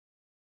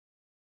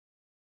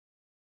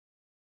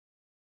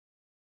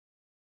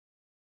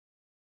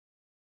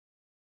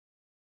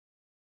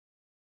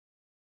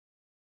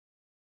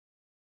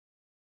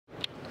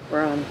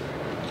We're on.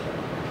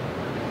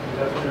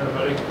 Good afternoon,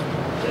 everybody.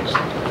 Thanks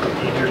for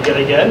being here yet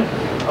again.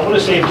 I want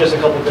to save just a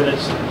couple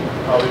minutes.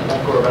 We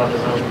won't go around the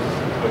room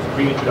with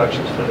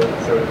reintroductions for the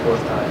third or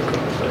fourth time.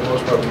 For the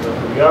most part, we know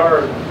who we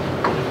are and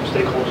the different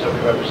stakeholders that we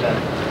represent.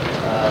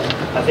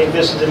 I think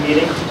this is a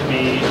meeting to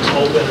be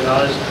open and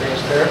honest and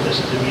transparent.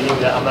 This is a meeting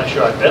that I'm not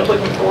sure I've been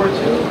looking forward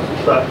to,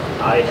 but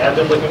I have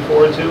been looking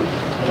forward to.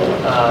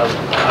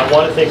 I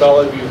want to thank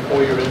all of you for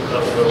your input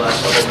over the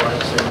last couple of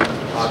months, and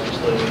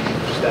obviously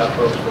staff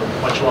folks for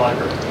much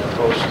longer.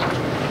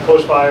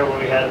 Post-fire, when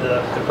we had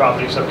the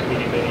property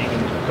subcommittee meeting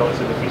and going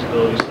through the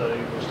feasibility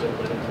study, we're still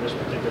looking into this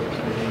particular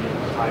committee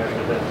and hiring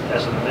of the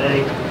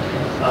SMA,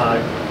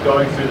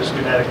 going through the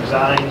schematic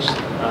designs.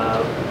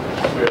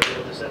 We were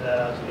able to send that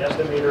out to the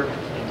estimator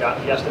and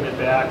got the estimate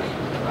back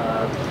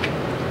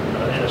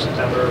end of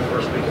September,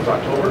 first week of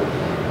October.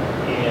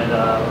 And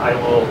I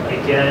will,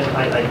 again,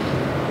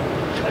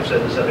 I've said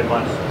this every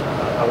month,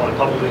 I want to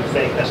publicly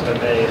thank SMA.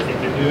 I think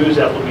the news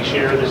that will be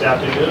shared this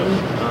afternoon,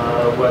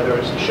 whether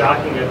it's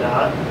shocking or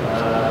not,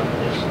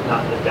 is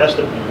not the best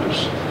of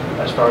news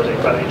as far as a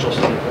financial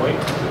standpoint.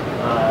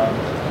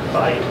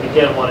 But I,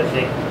 again, want to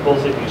thank both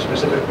of you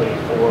specifically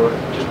for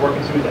just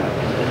working through that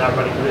and not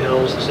running for the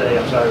hills to say,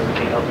 I'm sorry, we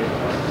can't help you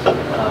anymore.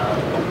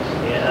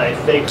 And I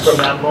think from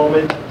that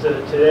moment to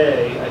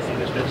today, I think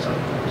there's been some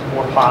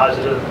more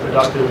positive,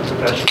 productive,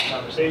 professional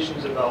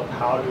conversations about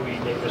how do we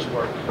make this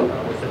work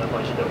within the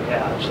budget that we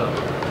have. So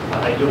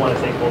I do want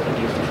to thank both of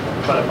you for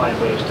trying to find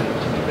ways to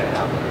make that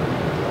happen.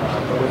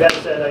 But with that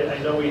said,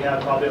 I know we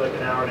have probably like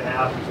an hour and a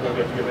half before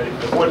we have to get ready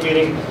for the board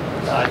meeting.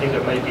 I think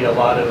there might be a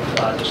lot of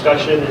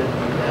discussion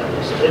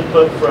and some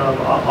input from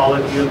all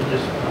of you.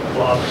 This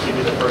will obviously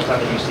be the first time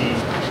that you see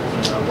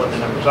what the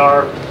numbers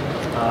are.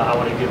 I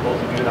want to give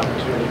both of you an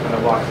opportunity to kind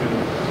of walk through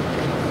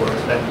where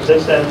it's been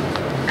since then,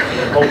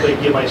 and hopefully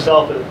give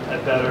myself a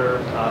better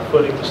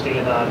footing to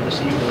stand on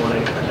this evening when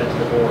I present to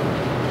the board.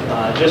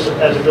 Just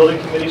as a building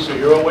committee, so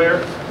you're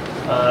aware,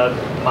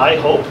 my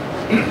hope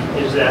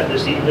is that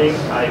this evening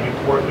I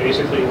report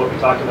basically what we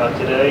talked about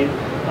today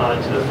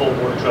to the full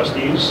board of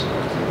trustees.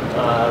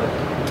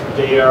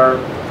 They are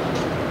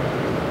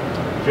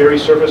very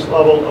surface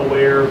level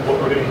aware of what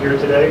we're going to hear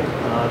today,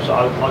 so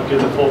I'll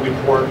give the full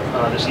report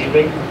this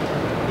evening.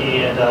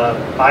 And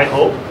my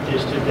hope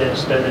is to then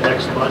spend the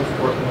next month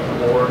working with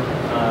the board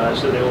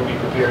so they will be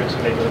prepared to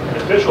make an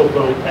official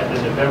vote at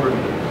the November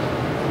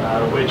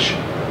meeting, which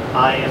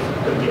I am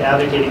going to be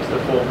advocating to the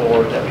full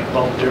board that we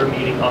bump their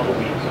meeting up a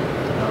week.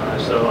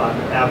 So I'm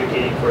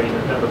advocating for a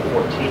November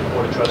 14th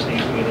Board of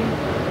Trustees meeting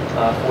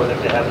for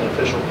them to have an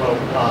official vote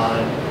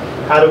on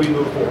how do we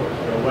move forward.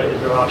 What is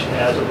their option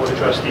as a Board of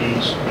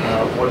Trustees?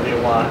 What do they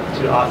want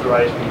to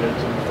authorize me to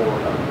move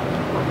forward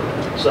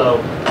on? So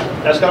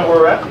that's kind of where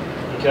we're at.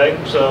 Okay,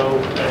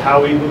 so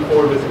how we move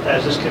forward with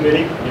as this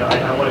committee,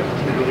 I want to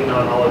continue to lean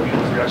on all of you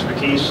with your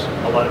expertise,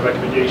 a lot of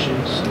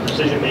recommendations,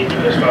 decision making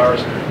as far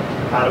as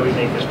how do we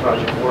make this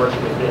project work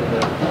within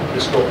the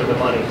scope of the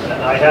money.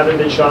 And I haven't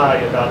been shy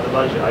about the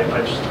budget.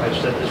 I've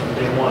said this from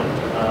day one.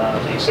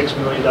 The $6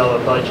 million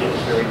budget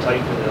is very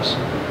tight for this,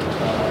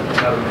 and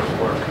how do we make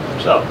it work?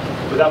 So,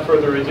 without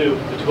further ado,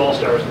 the two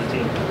all-stars of the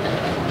team.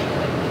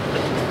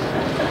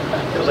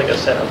 Feels like a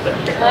setup there.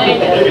 I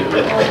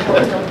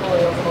know.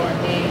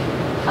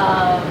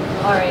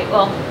 All right,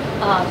 well,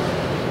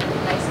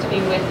 nice to be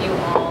with you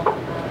all.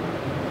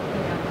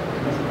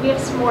 We have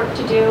some work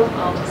to do.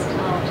 I'll just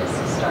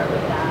start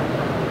with that.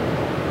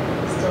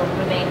 Still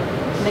remain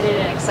committed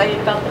and excited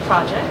about the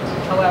project.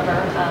 However,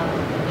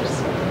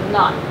 there's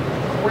not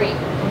great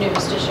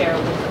news to share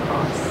with the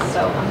costs.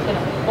 So I'm going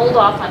to hold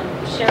off on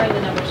sharing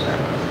the numbers for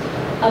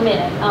a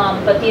minute.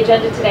 But the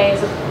agenda today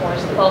is, of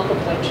course, the bulk of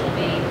which will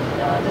be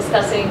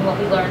discussing what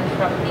we learned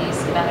from the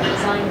schematic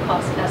design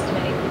cost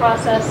estimating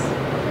process.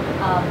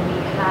 We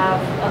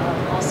have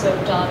also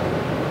done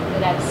the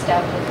next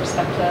step with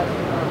respect to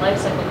life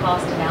cycle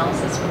cost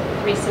analysis for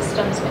the 3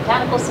 systems,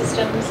 mechanical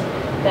systems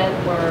that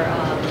were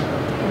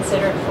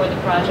considered for the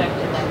project,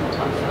 and then we'll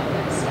talk about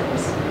next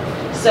steps.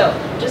 So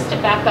just to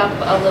back up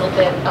a little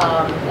bit,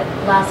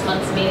 at last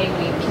month's meeting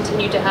we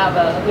continued to have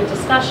a good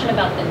discussion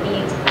about the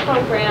needs of the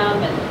program,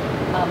 and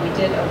we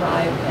did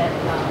arrive at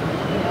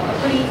a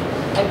pretty,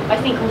 I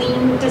think,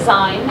 lean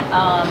design,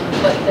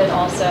 but that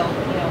also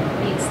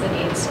meets the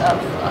needs of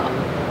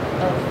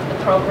the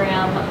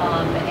program.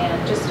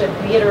 And just to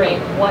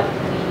reiterate what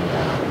we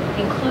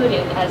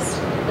included as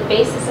the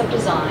basis of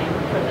design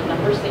for the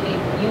numbers that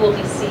you will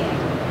be seeing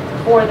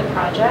for the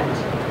project.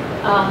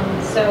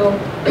 So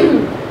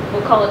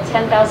we'll call it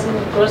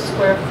 10,000 gross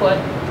square foot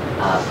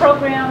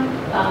program.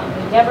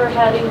 We never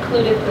had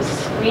included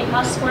this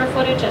greenhouse square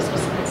footage, as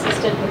was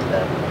consistent with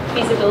the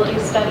feasibility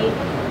study.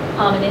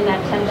 And in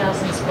that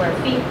 10,000 square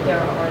feet, there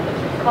are the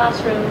 3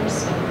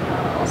 classrooms,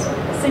 and also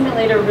the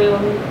simulator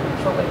room,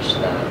 for which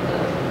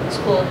the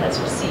school has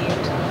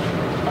received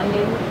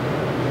funding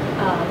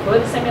for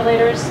the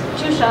simulators,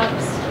 2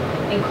 shops,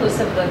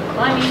 inclusive the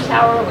climbing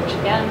tower, which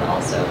again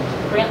also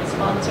grant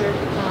sponsored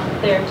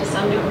there to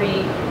some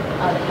degree,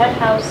 the head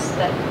house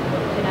that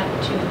would connect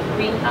to the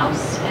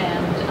greenhouse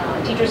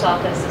and teacher's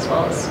office, as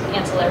well as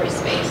ancillary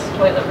space,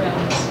 toilet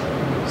rooms,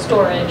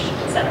 storage,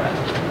 etc.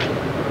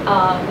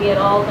 We had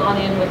all gone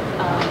in with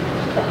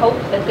the hope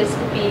that this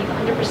would be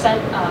 100%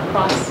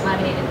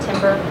 cross-laminated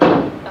timber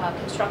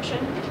construction,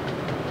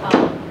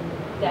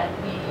 that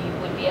we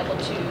would be able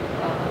to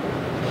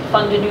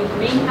fund a new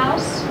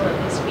greenhouse, or at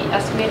least we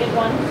estimated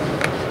one.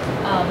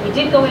 We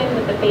did go in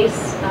with the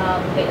base,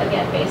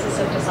 again, basis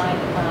of design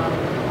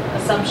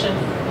assumption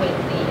with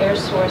the air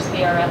source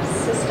VRF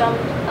system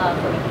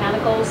for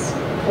mechanicals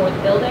for the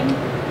building,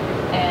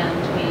 and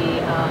we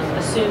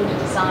assumed a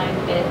design,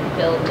 bid,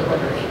 build,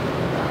 delivery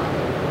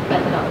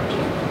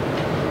methodology.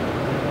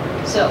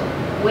 So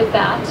with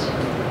that,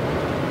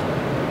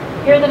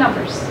 here are the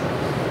numbers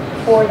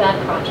for that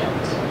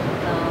project.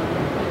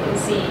 You can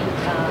see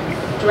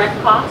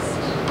direct cost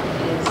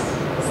is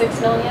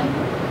 $6 million.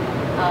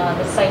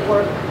 The site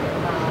work,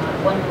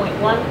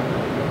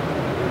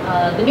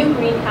 1.1. The new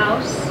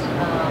greenhouse,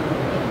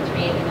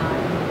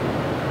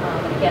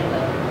 389. Again,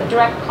 the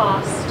direct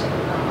cost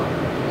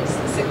is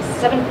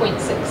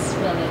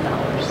 $7.6 million.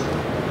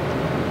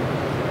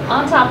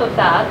 On top of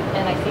that,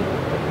 and I think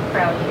the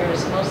crowd here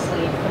is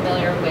mostly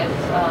familiar with,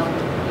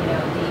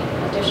 the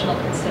additional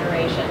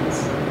considerations.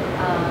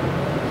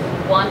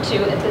 Want to,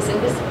 in this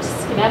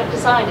schematic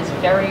design is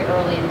very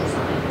early in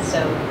design,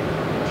 so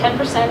 10%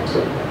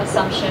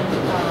 assumption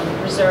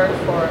reserved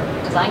for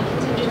design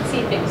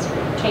contingency, things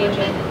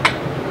changing.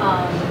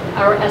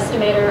 Our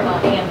estimator,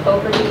 A.M.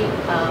 Fogarty,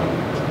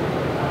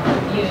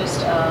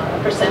 used a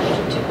percentage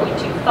of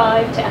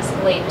 2.25 to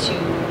escalate to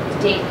the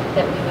date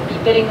that we would be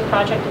bidding the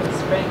project in the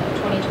spring of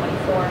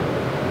 2024.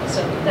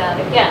 So that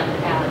again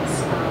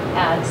adds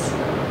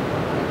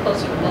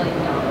closer to $1 million,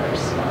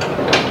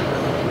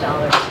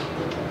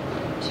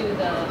 to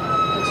the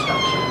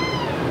construction.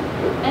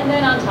 And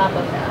then on top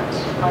of that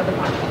are the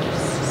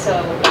projects.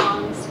 So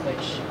bonds,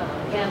 which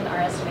again our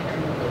estimator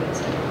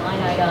includes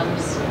line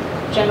items,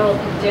 general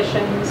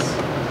conditions,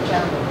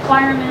 general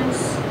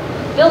requirements,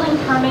 building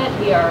permit.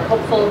 We are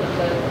hopeful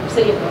that the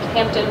city of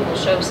Northampton will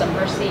show some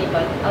mercy,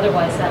 but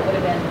otherwise that would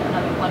have been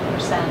another 1%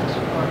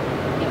 or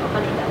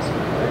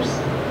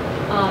 $100,000.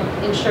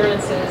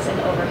 Insurances and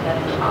overhead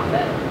and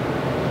profit.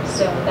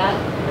 So that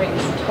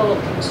brings the total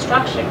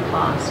construction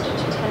cost to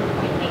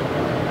 $10.8 million.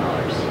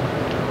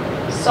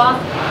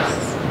 Soft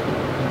costs.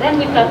 Then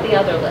we've got the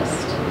other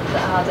list,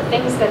 the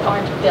things that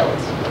aren't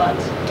built, but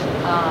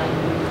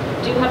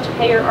you do have to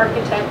pay your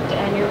architect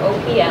and your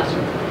OPM,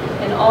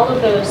 and all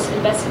of those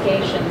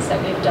investigations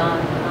that we've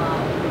done,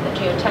 the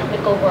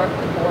geotechnical work,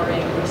 the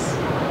borings,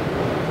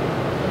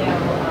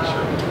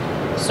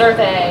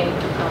 survey,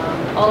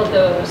 all of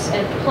those,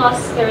 and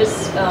plus there's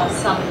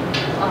some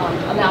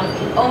amount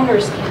of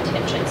owner's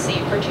contingency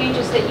for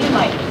changes that you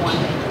might want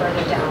to make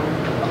further down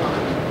the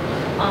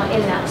line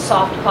in that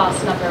soft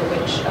cost number,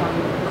 which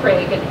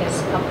Craig and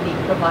his company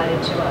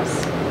provided to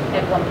us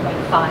at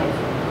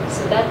 1.5.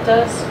 So that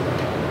does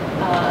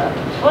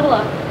total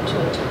up to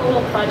a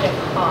total project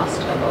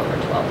cost of over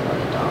 $12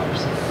 million.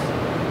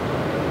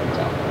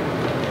 So,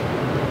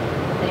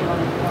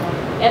 anyone want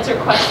to answer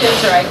questions,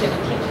 or I can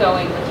keep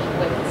going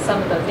with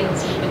some of the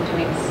things we've been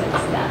doing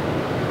since then.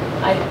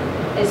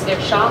 Is there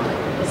shock?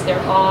 Is there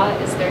awe?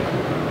 Is there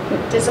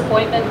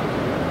disappointment? A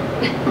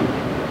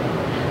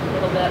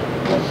little bit of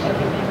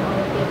everything, all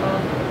of the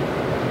above.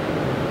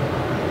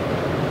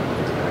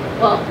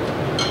 Well,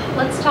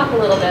 let's talk a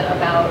little bit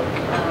about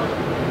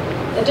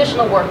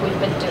additional work we've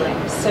been doing.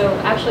 So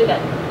actually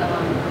that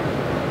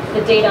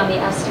the date on the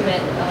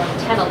estimate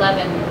of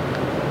 10/11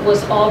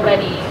 was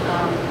already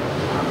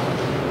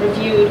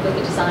reviewed with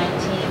the design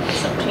team, and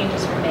some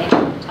changes were made.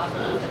 We'll talk a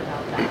little bit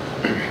about that.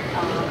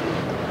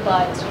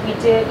 But we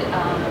did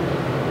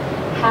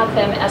have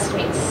them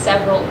estimate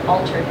several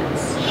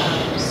alternates.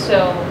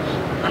 So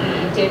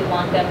we did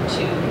want them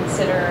to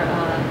consider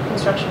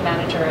construction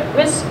manager at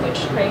risk,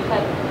 which Craig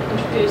had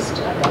introduced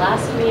at the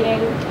last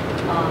meeting.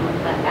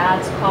 That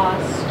adds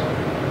cost.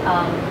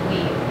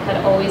 We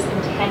had always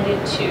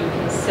intended to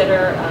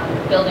consider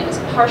the building as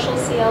partial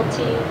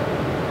CLT,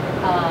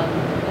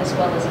 as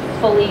well as a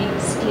fully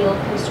steel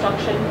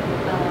construction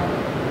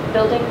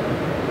building,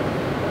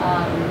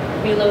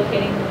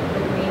 relocating the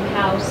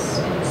greenhouse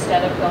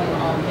instead of going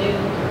all new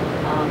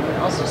would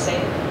also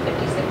save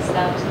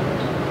 $56,000.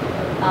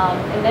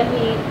 And then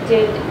we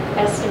did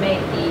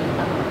estimate the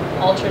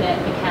alternate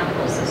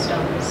mechanical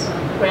systems,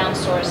 ground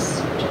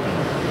source, which I think,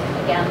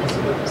 again, this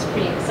group is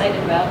pretty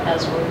excited about,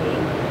 as were we.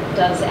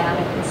 Does add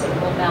a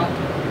considerable amount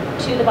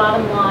to the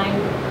bottom line.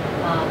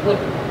 Wood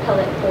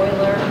pellet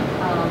boiler,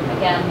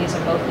 again, these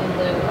are both in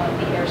lieu of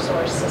the air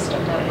source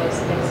system that was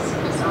the basis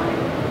of design.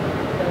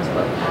 Those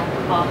both add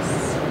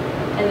costs.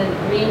 And then the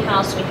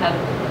greenhouse, we have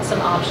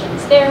some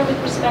options there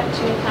with respect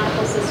to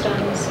mechanical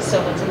systems.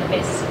 So what's in the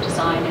basis of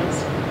design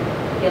is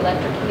the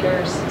electric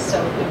heaters.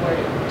 So if we were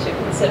to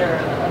consider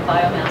a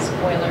biomass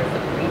boiler for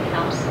the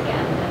greenhouse,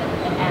 again,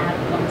 an add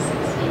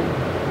 160,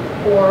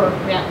 or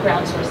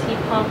ground source heat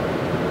pump,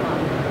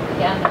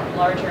 again, a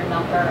larger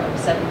number of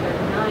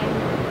 739.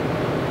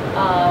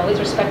 With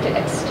respect to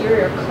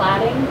exterior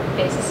cladding,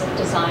 basis of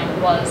design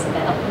was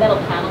a metal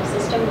panel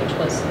system, which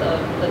was the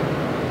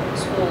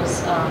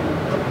school's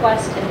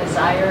request and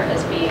desire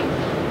as being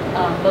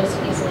most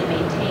easily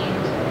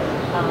maintained.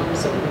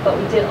 But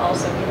we did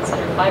also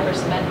consider fiber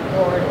cement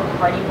board or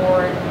hardy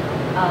board.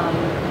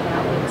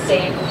 That would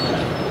save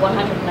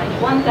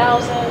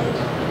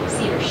 $191,000.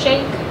 Cedar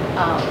shake,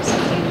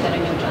 something that I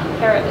know John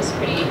Parrott was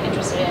pretty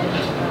interested in.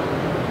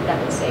 That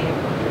would save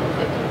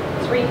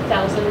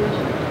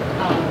 $53,000.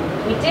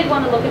 We did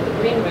want to look at the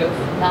green roof,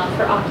 not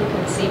for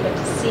occupancy, but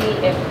to see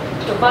if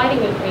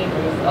providing a green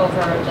roof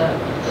over the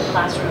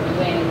classroom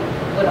wing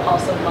would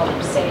also help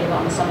save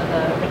on some of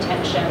the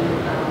retention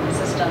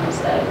systems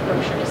that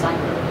Berkshire Design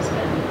Group has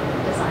been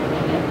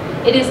designing. And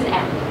it is an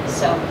app,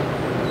 so I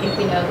think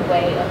we know the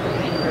way of the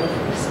green roof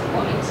at this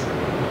point.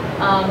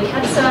 We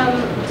had some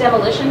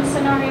demolition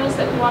scenarios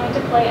that we wanted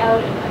to play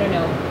out, and I don't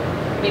know,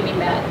 maybe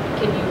Matt,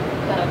 can you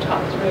kind of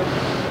talk through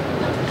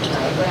the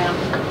diagram?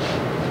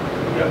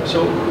 Yeah,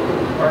 so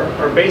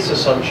our base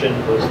assumption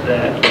was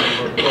that we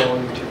were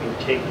going to be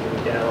taking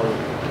down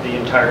the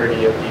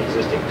entirety of the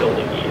existing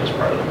building E as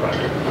part of the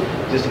project.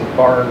 The existing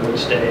barn would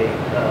stay,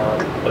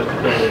 but the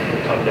building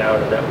would come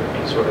down, and that would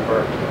be sort of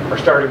our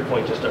starting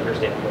point, just to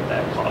understand what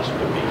that cost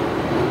would be.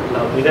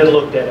 We then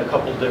looked at a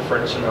couple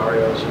different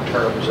scenarios in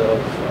terms of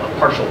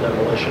partial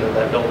demolition of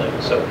that building,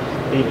 so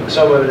leaving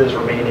some of it as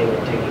remaining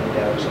and taking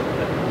down some of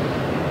it.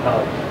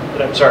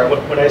 But I'm sorry,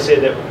 when I say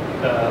that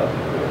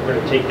we're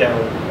going to take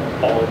down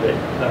all of it,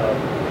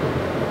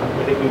 I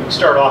think we would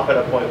start off at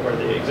a point where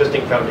the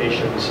existing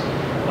foundations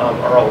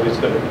are always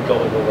going to be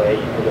going away,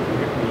 even if we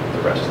leave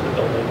the rest of the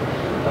building.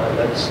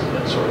 That's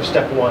sort of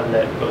step one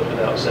that goes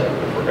without saying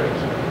if we're going to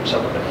keep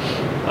some of it.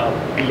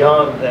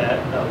 Beyond that,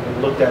 we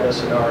looked at a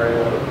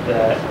scenario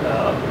that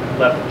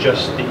left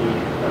just the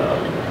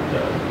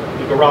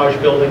garage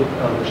building,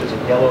 which is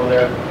in yellow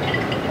there.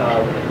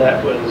 And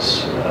that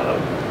was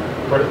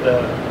part of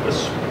the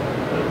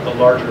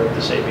larger of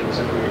the savings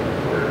if we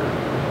were,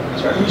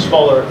 sorry, the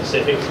smaller of the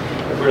savings.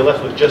 If we were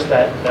left with just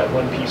that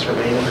one piece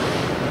remaining,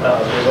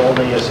 there's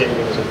only a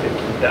savings of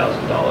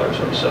 $15,000 or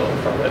so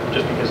from it,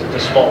 just because it's a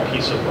small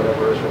piece of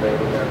whatever is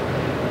remaining there.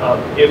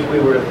 If we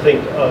were to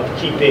think of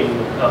keeping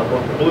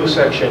both the blue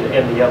section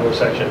and the yellow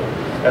section,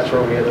 that's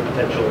where we have the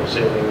potential of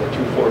saving the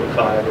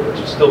 $245. There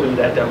would still be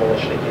that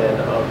demolition again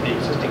of the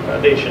existing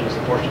foundations,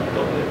 the portion of the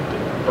building that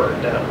didn't burn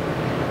down.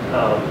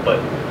 But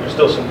there's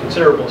still some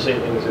considerable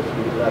savings if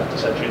we left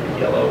essentially the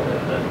yellow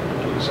and the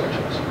blue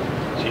sections.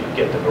 So you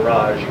get the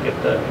garage, you get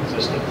the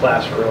existing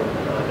classroom,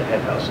 the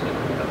head house, and the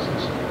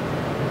greenhouses.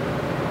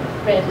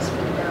 Red has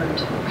been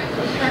burned.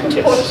 Burned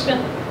Yes. portion.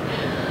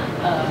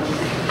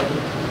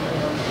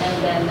 And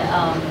then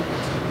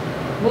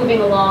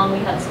moving along, we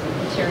had some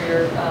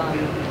interior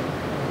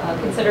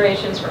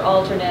considerations for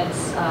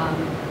alternates.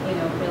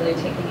 Really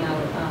taking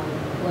out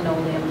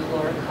linoleum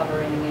floor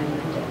covering and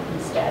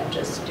instead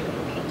just doing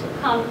painted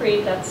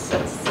concrete. That's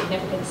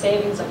significant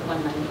savings of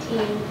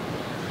 $119.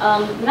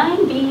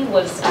 9B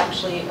was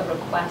actually a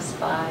request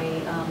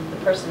by the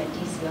person at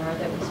DCR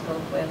that we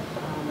spoke with,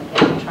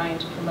 again, trying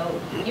to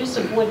promote use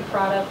of wood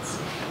products.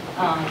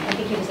 I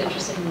think he was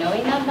interested in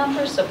knowing that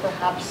number, so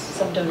perhaps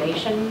some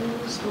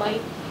donations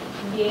might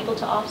be able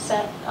to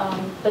offset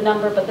the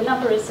number, but the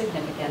number is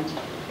significant.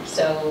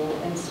 So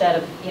instead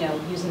of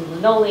using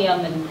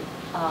linoleum and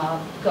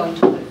going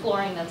to wood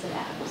flooring, that's an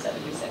add of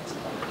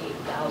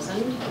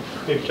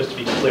 $76,800. Maybe just to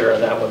be clear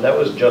on that one, that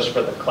was just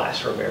for the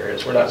classroom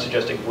areas. We're not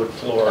suggesting wood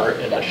floor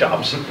in the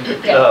shops,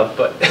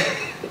 but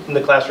in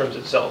the classrooms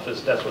itself,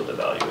 that's what the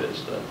value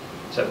is, the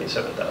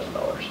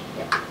 $77,000.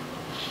 Yeah.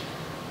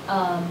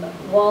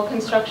 Wall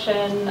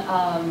construction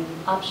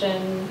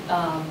option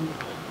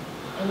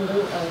in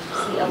lieu of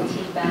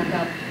CLT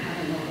backup. I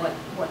don't know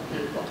what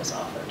was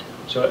offered.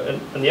 So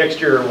on the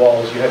exterior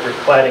walls, you have your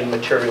cladding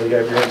material, you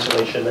have your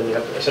insulation, then you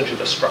have essentially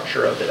the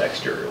structure of the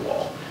exterior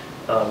wall.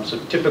 So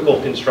typical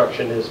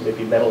construction is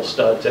maybe metal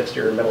studs,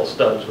 exterior metal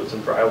studs with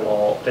some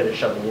drywall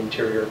finish on the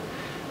interior.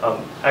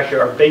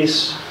 Actually, our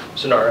base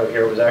scenario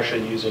here was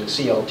actually using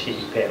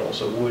CLT panels,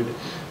 so wood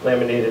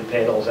laminated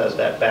panels as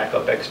that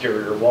backup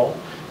exterior wall.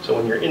 So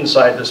when you're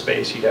inside the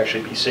space, you'd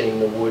actually be seeing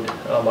the wood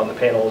on the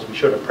panels. We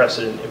showed a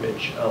precedent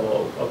image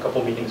a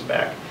couple meetings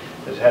back.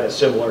 It had a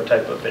similar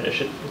type of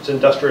finish. It's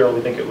industrial. We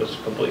think it was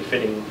completely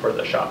fitting for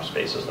the shop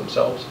spaces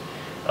themselves.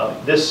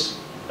 This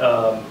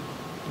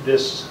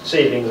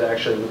savings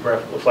actually would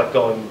reflect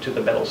going to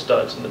the metal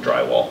studs and the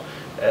drywall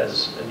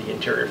as the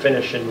interior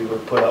finish, and we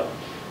would put up,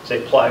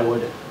 say,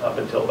 plywood up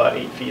until about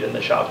 8 feet in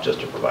the shops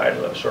just to provide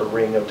a sort of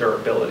ring of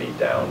durability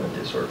down at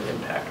this sort of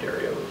impact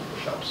area with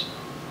the shops.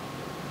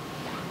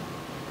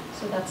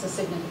 So that's a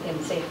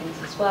significant savings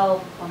as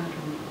well,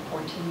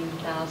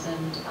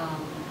 $114,000.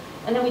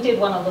 And then we did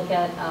want to look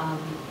at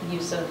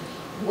use of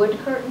wood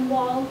curtain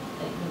wall,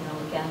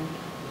 again,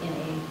 in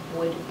a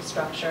wood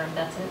structure.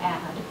 That's an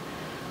add.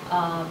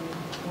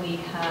 We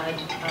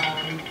had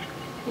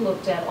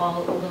looked at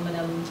all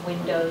aluminum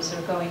windows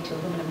or going to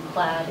aluminum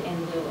clad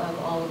in lieu of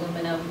all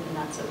aluminum, and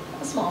that's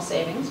a small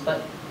savings,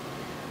 but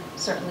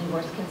certainly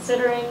worth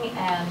considering,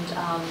 and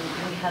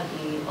we had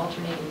the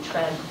alternating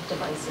tread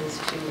devices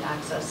to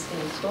access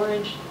the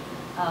storage,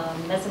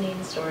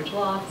 mezzanine storage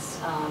lots,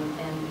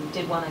 and we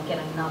did want to get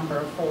a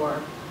number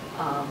for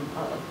a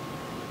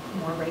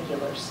more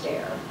regular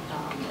stair,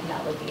 and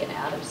that would be an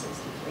add of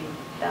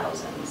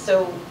 63,000.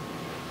 So,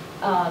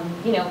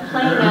 you know,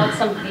 playing out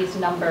some of these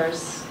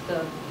numbers, the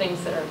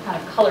things that are kind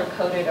of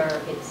color-coded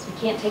are, you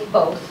can't take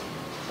both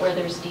where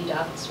there's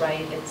deducts,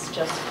 right? It's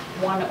just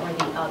one or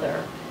the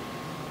other.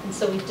 And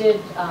so we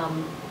did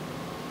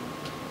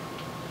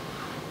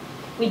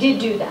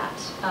do that.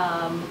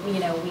 You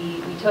know,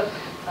 we took,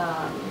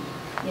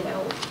 you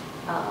know,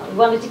 we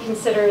wanted to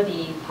consider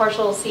the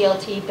partial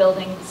CLT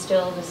building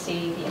still to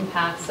see the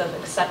impacts of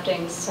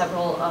accepting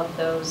several of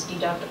those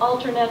deduct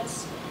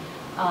alternates.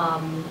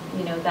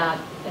 You know,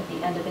 that at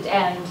the end of the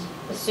end,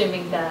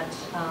 assuming that,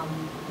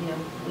 you know,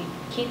 we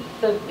keep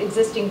the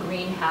existing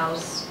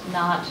greenhouse,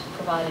 not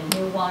provide a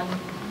new one,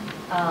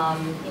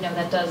 you know,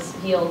 that does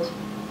yield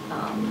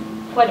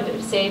quite a bit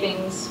of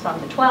savings from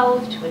the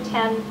 12 to a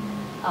 10,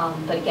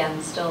 but again,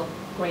 still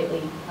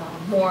greatly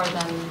more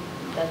than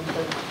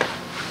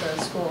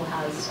the school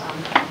has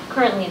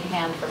currently in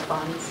hand for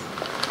funds.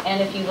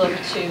 And if you look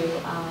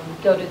to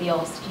go to the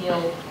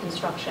all-steel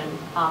construction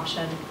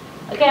option,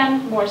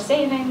 again, more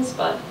savings,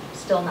 but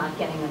still not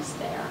getting us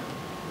there.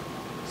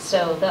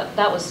 So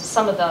that was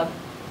some of the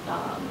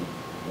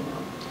you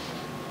know,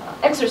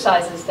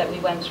 exercises that we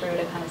went through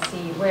to kind of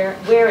see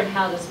where and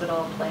how this would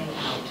all play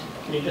out.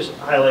 Can you just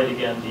highlight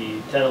again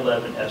the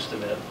 10-11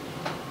 estimate?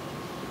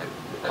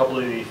 A couple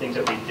of the things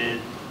that we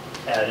did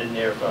add in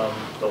there from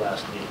the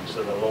last meeting,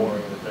 so the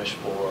lowering of the finished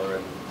floor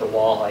and the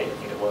wall height, I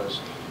think it was.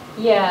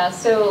 Yeah,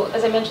 so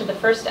as I mentioned, the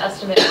first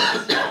estimate I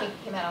think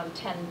came out on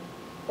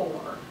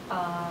 10.4.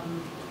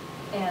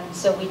 And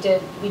so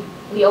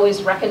we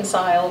always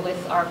reconcile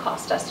with our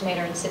cost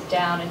estimator and sit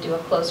down and do a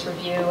close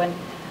review. And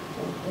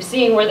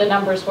seeing where the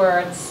numbers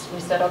were, we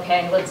said,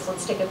 okay,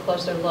 let's take a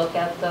closer look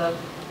at the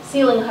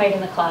ceiling height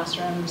in the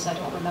classrooms. I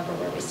don't remember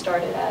where we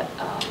started at,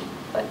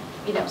 but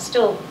you know,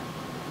 still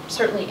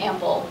certainly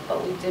ample.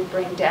 But we did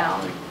bring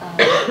down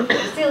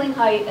the ceiling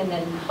height, and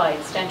then by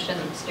extension,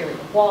 the exterior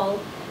wall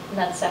in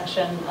that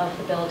section of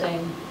the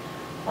building.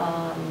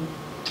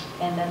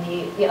 And then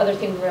the other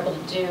thing we were able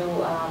to do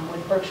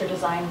with Berkshire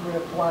Design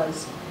Group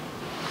was,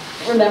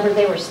 remember,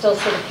 they were still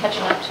sort of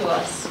catching up to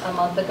us a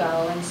month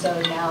ago, and so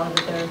now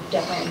that they're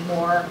definitely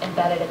more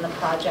embedded in the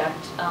project,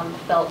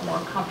 felt more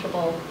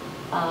comfortable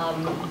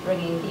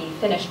bringing the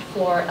finished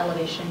floor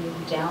elevation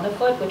down a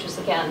foot, which is,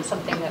 again,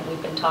 something that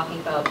we've been talking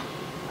about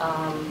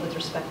with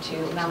respect to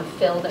amount of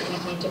fill that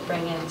we need to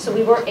bring in. So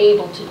we were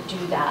able to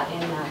do that in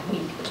that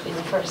week between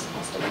the first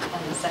estimate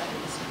and the second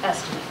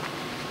estimate.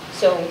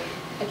 So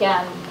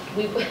again,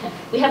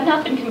 we have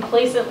not been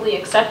complacently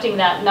accepting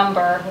that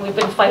number. We've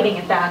been fighting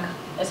it back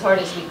as hard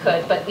as we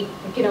could, but we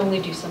can only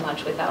do so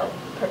much without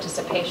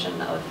participation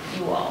of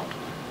you all.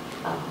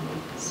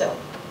 So,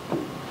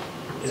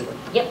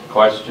 yep.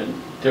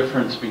 Question,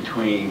 difference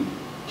between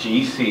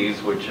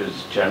GCs, which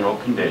is general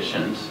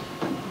conditions,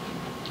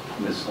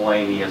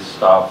 miscellaneous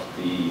stuff,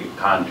 the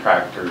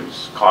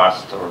contractor's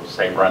cost to,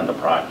 say, run the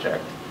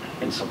project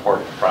and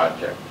support the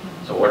project.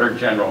 So what are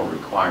general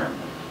requirements?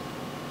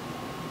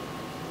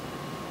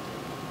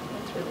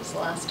 Through this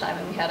last time,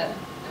 and we had a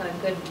kind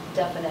of good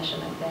definition,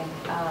 I think.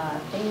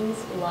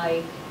 Things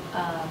like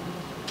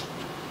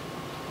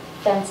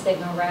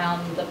fencing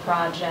around the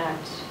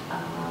project.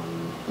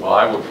 Well,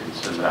 I would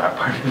consider that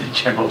part of the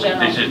general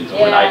conditions.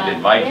 When I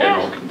did my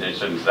general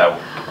conditions, that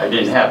I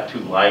didn't have two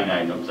line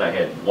items. I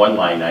had one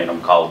line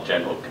item called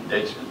general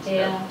conditions.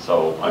 Yeah.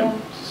 So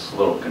I'm just a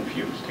little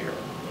confused here.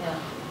 Yeah.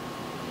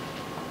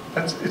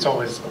 It's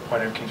always a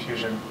point of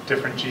confusion.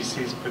 Different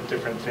GCs put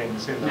different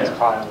things in those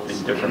piles.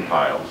 In different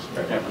piles.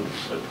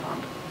 Understood,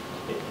 Tom.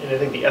 And I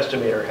think the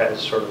estimator has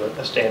sort of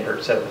a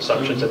standard set of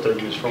assumptions that they'll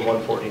use for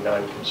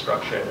 149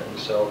 construction. And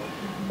so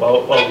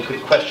while we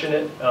could question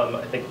it,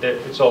 I think that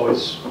it's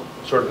always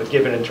sort of a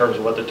given in terms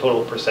of what the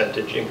total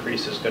percentage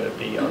increase is going to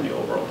be on the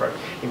overall project.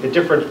 I think the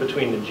difference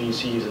between the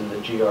GCs and the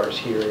GRs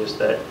here is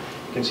that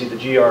you can see the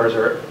GRs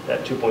are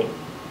at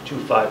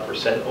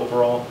 2.25%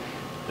 overall.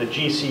 The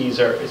GCs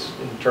are,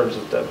 in terms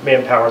of the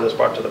manpower that's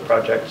brought to the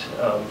project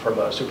from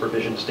a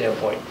supervision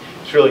standpoint,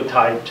 it's really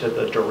tied to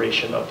the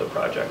duration of the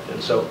project.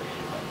 And so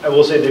I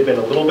will say they've been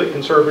a little bit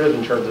conservative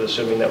in terms of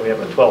assuming that we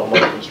have a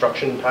 12-month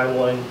construction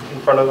timeline in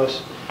front of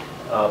us.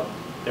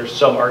 There's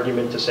some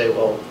argument to say,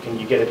 well, can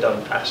you get it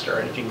done faster?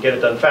 And if you can get it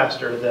done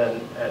faster,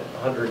 then at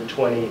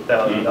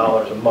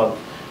 $120,000 a month,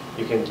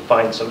 you can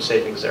find some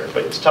savings there.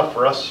 But it's tough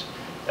for us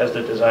as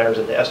the designers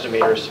and the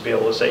estimators to be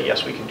able to say,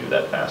 yes, we can do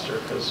that faster,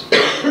 because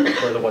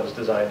we're the ones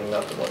designing,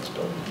 not the ones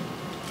building.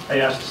 I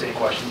asked the same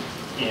question,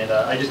 and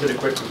I just did a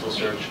quick Google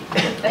search.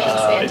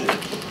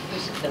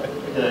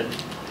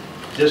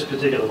 This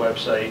particular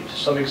website,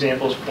 some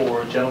examples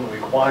for general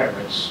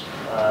requirements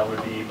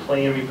would be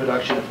plan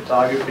reproduction and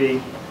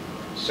photography,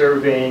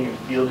 surveying and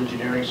field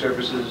engineering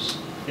services,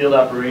 Field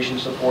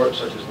operations support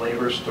such as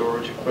labor,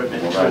 storage,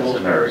 equipment, Well, that's tools,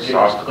 in our barricades,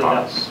 soft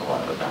cleanup. costs, a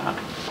lot of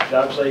that.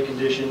 Job site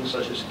conditions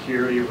such as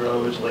security,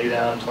 roads,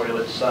 laydown,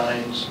 toilets,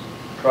 signs.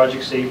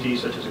 Project safety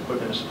such as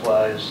equipment and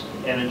supplies.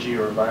 Energy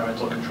or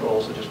environmental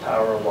controls such as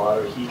power,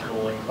 water, heat,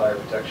 cooling, fire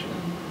protection.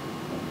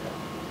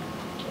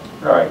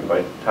 Right,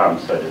 but Tom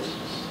said it's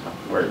just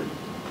where,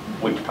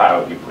 which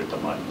pile you put the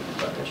money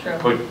in. True.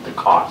 Put the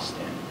cost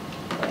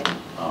in. Right.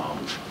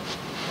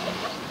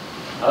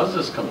 How does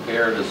this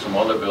compare to some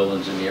other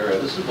buildings in the area?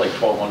 This is like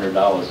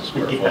 $1,200 a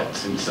square foot. Yeah,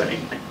 it's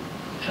insane.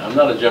 I'm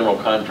not a general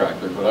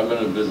contractor, but I've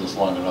been in business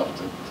long enough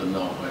to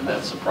know, and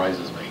that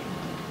surprises me,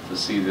 to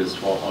see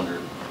this 1,200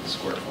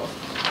 square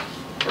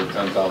foot or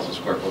 10,000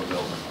 square foot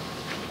building.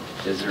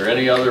 Is there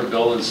any other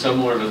buildings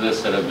similar to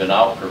this that have been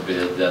out for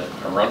bid that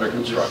are under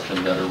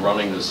construction that are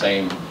running the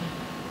same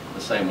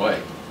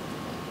way?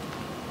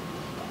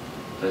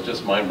 That's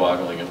just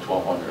mind-boggling at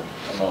 1,200.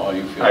 I don't know how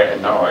you feel.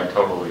 No, I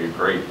totally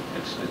agree.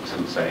 It's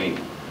insane.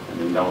 I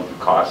mean, no, the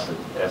cost had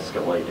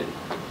escalated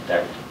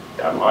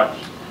that much.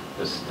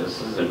 This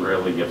isn't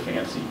really a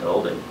fancy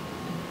building.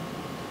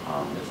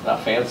 It's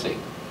not fancy.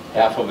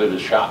 Half of it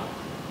is shop.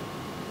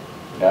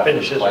 Half is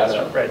Finishes are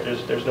classroom. not, right,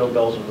 there's no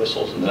bells and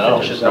whistles in the No,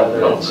 finishes. there's no out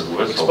there. bells It's and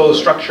whistles. exposed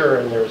structure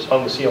and there's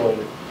hung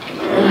ceiling.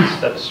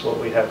 That's what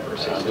we have for I'm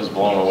safety. just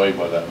blown away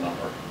by that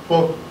number.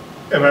 Well,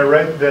 am I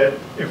right that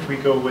if we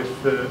go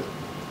with the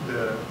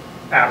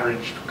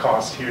average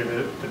cost here,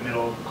 the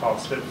middle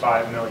cost at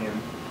 5 million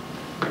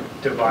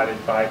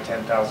divided by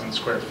 10,000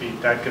 square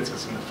feet, that gets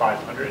us into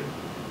 500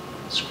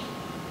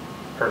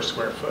 per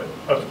square foot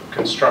of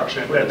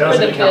construction. That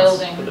doesn't count.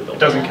 building. For the building. It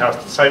doesn't count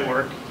the site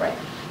work. Right.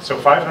 So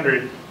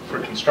 500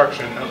 for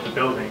construction of the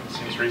building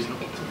seems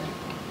reasonable to me.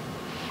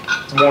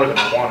 It's more than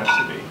I want it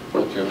to be.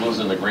 But you're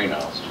losing the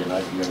greenhouse. You're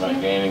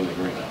not gaining the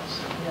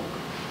greenhouse.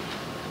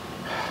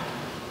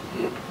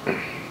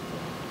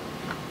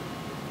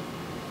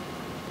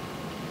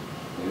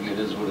 Maybe it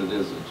is what it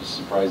is. It just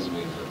surprises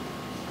me that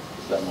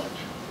it's that much.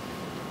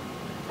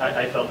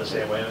 I felt the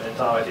same way, and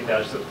Tom, I think that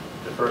was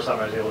the first time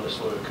I was able to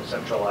sort of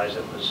conceptualize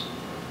it was,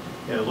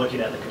 you know,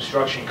 looking at the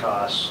construction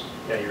costs,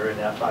 yeah, you're in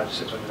that $500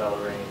 to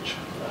 $600 range.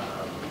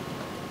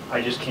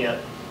 I just can't,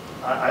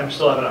 I'm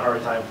still having a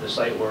hard time with the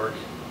site work.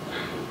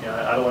 You know,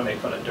 I don't want to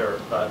make fun of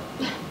dirt, but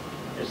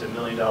it's $1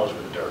 million worth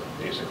of dirt,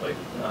 basically.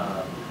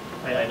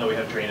 I know we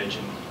have drainage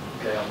and,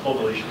 okay, I'm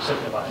overly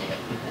simplifying it.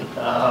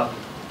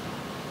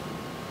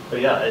 But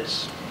yeah,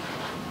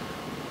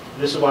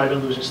 this is why I've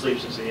been losing sleep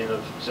since the end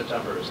of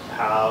September, is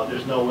how,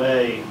 there's no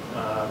way,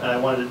 and I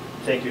wanted to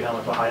thank you,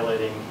 Helen, for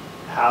highlighting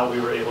how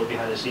we were able,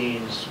 behind the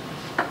scenes,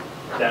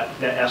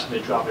 that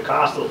estimate dropped the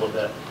cost a little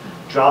bit,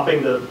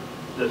 dropping the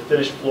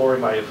finished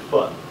flooring by a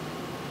foot.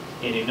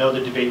 And you know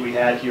the debate we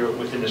had here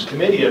within this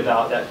committee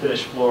about that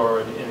finished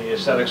floor and the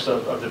aesthetics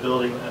of the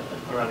building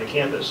around the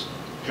campus.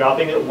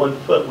 Dropping it 1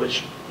 foot,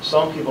 which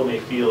some people may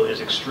feel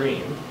is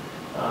extreme,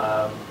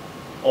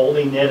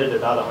 only netted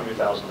about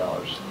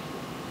 $100,000.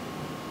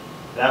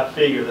 That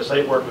figure, the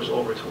site work was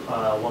over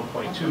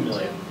 1.2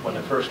 million when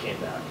it first came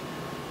back.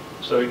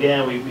 So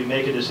again, we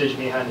make a decision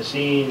behind the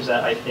scenes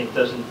that I think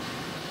doesn't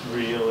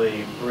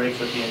really break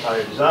with the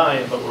entire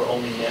design, but we're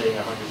only netting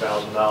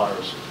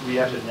 $100,000. We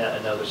have to net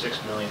another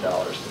 $6 million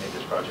to make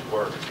this project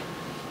work.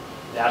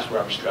 That's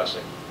where I'm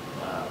stressing,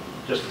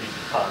 just to be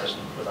honest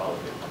with all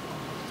of you.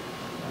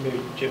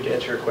 Maybe, Jim, to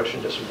answer your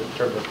question just in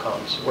terms of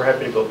comps, we're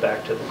happy to go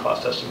back to the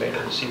cost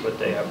estimator to see what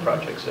they have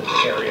projects in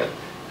the area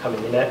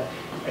coming in at.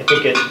 I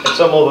think at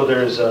some level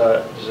there's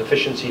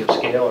efficiency of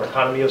scale or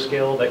economy of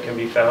scale that can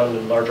be found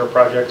in larger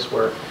projects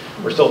where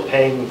we're still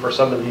paying for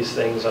some of these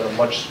things on a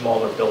much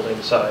smaller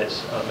building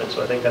size. And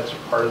so I think that's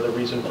part of the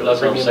reason for the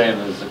That's what I'm premium.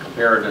 saying, is to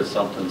compare it to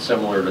something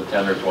similar to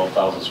 10 or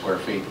 12,000 square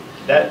feet.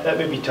 That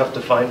may be tough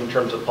to find in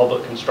terms of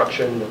public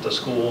construction at the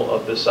school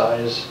of this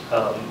size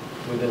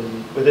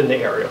within the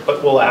area,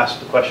 but we'll ask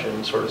the question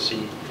and sort of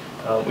see.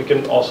 We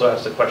can also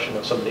ask the question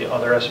of some of the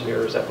other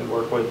estimators that we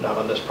work with, not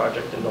on this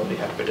project, and they'll be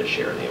happy to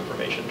share the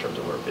information in terms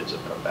of where bids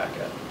have come back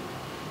at.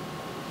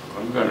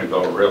 I'm going to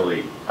go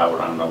really out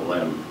on a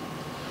limb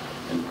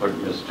and put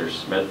Mr.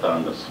 Smith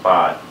on the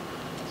spot,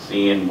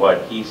 seeing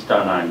what he's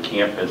done on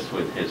campus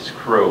with his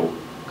crew.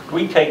 Could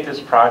we take this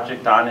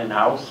project on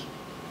in-house?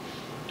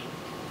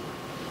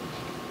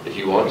 If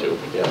you want to,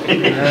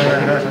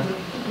 yeah.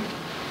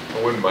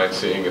 I wouldn't mind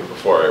seeing it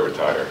before I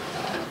retire.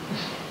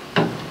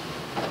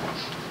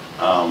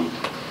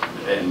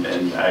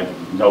 And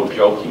I'm no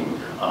joking,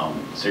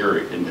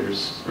 serious, and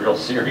there's real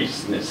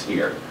seriousness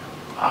here.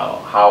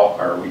 How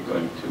are we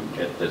going to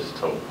get this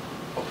to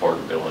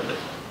affordability?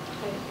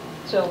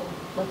 So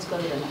let's go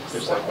to the next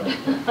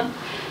slide.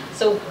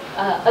 So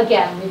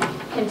again,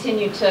 we've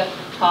continued to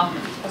talk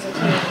as a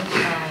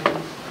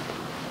team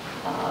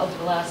over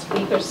the last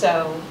week or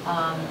so,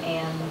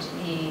 and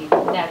the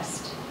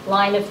next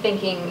line of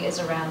thinking is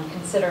around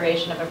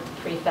consideration of a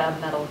prefab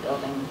metal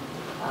building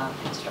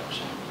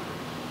construction.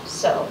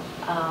 So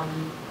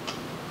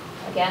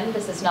again,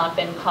 this has not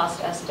been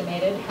cost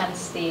estimated,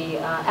 hence the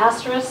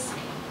asterisk,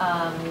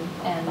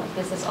 and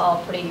this is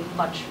all pretty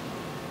much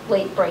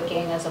late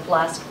breaking as of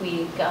last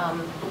week.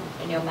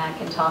 I know Matt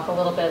can talk a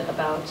little bit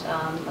about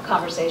a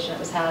conversation that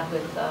was had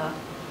with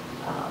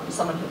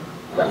someone who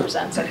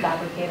represents a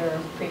fabricator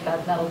of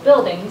prefab metal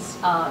buildings,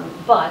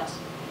 but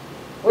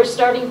we're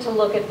starting to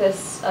look at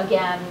this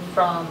again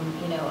from,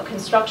 a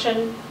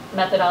construction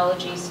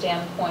methodology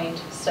standpoint.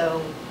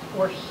 So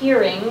we're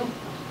hearing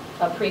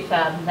a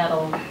prefab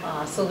metal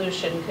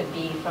solution could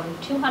be from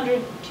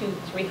 $200 to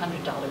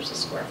 $300 a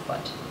square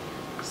foot.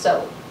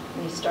 So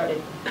we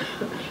started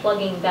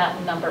plugging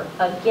that number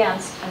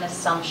against an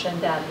assumption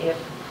that if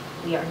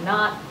we are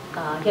not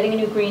getting a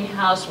new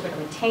greenhouse, we're going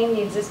to retain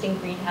the existing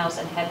greenhouse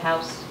and head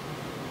house.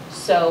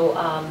 So,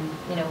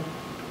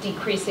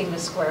 decreasing the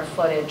square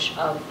footage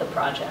of the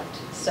project.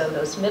 So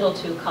those middle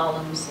two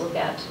columns look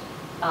at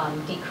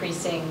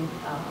decreasing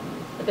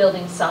the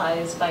building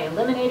size by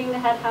eliminating the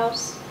head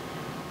house.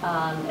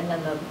 And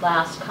then the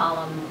last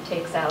column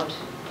takes out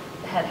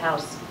the head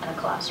house and a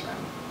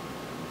classroom.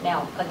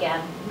 Now,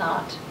 again,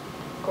 not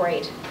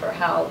great for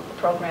how the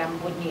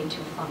program would need to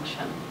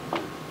function.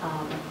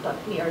 But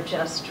we are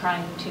just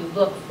trying to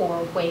look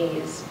for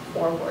ways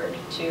forward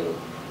to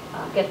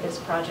get this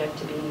project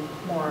to be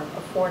more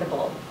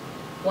affordable.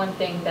 One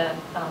thing that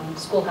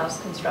schoolhouse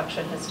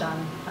construction has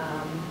done,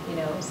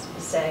 is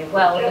say,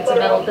 well, if it's a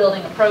metal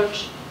building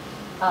approach,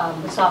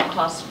 the soft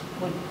costs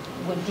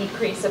would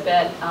decrease a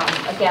bit.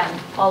 Again,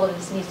 all of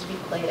this needs to be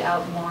played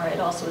out more. It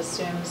also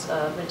assumes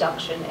a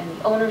reduction in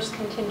the owner's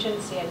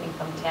contingency, I think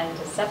from 10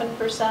 to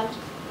 7%.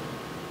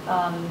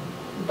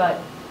 But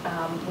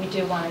we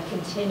do want to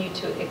continue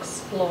to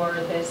explore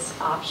this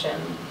option.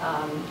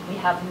 We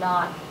have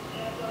not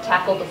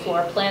tackled the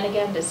floor plan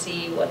again to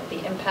see what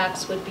the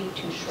impacts would be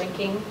to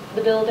shrinking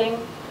the building.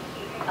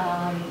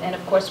 And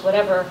of course,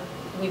 whatever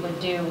we would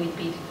do, we'd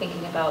be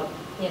thinking about,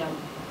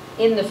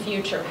 in the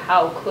future,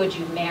 how could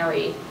you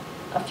marry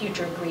a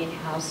future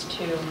greenhouse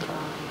to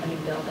a new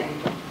building.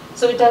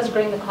 So it does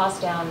bring the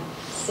cost down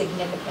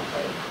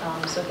significantly.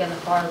 So again, the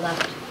far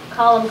left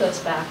column goes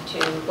back to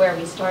where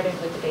we started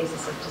with the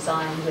basis of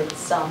design with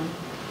some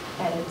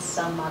edits,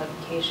 some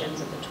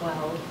modifications of the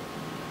 12,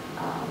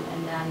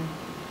 and then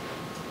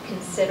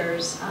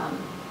considers,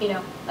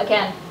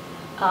 again,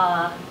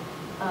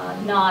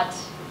 not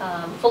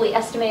fully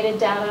estimated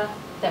data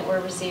that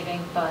we're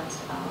receiving, but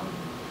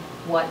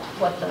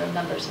what the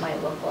numbers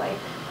might look like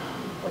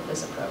with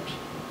this approach.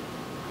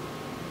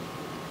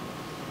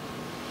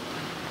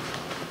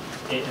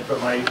 And from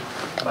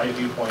my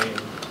viewpoint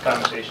and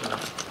conversation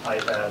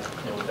I've had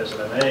with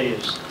SMMA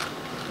is,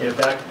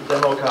 back to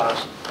demo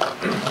cost,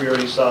 we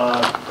already saw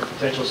the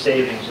potential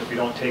savings if we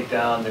don't take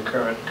down the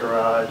current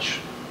garage,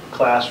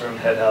 classroom,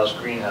 head house,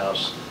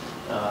 greenhouse.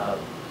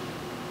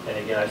 And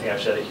again, I think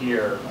I've said it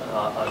here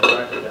on the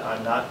record, that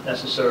I'm not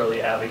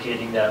necessarily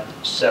advocating that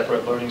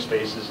separate learning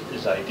spaces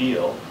is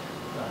ideal.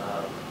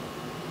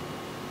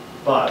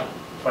 But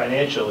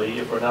financially,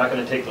 if we're not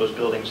going to take those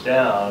buildings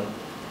down,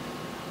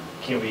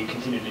 can we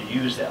continue to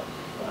use them?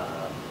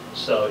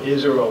 So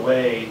is there a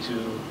way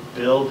to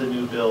build the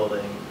new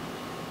building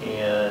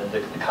and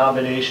the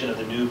combination of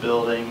the new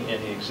building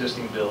and the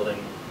existing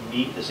building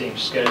meet the same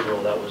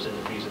schedule that was in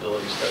the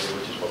feasibility study,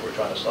 which is what we're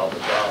trying to solve the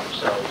problem.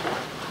 So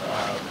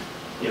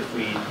if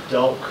we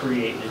don't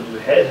create the new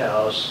head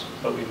house,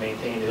 but we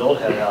maintain the old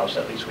head house,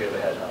 at least we have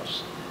a head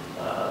house.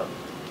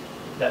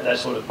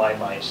 That's sort of my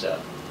mindset.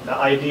 Not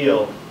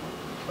ideal,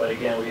 but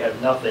again, we have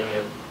nothing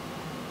if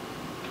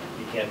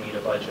you can't meet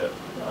a budget.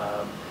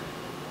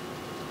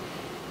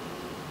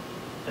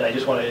 And I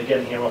just want to,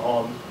 again, hammer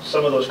home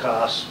some of those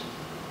costs.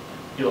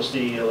 You'll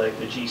see, like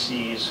the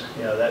GCs,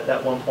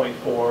 that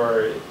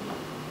 1.4,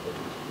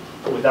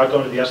 without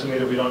going to the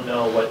estimator, we don't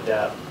know what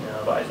that,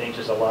 but I think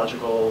just a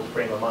logical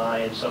frame of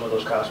mind, some of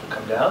those costs would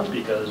come down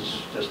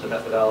because just the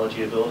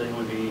methodology of building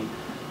would be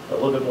a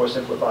little bit more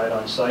simplified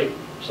on site,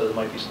 so there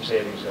might be some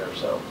savings there.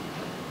 So.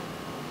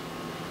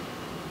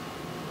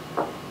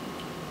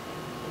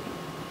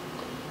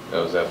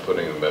 Now, is that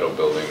putting the metal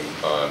building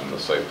on the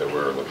site that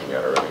we're looking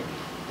at already?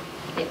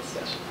 Yes.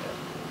 Yes.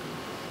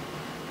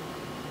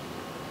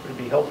 Would it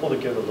be helpful to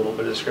give a little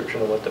bit of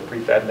description of what the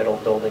prefab metal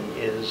building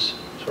is,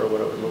 sort of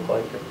what it would look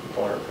like if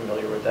people aren't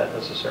familiar with that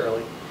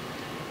necessarily?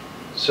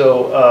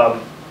 So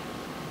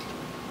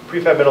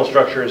prefab metal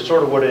structure is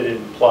sort of what it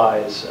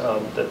implies,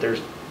 that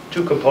there's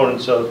two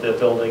components of the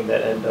building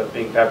that end up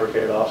being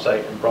fabricated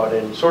off-site and brought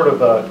in, sort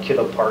of a kit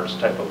of parts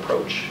type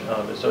approach.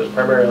 So it's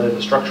primarily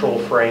the structural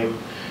frame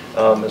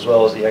as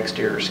well as the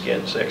exterior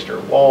skins, the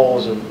exterior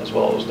walls, and as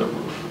well as the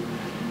roof.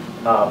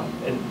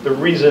 And the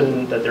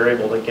reason that they're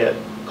able to get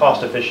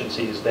cost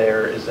efficiencies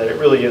there is that it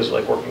really is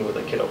like working with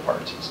a kit of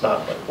parts. It's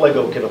not like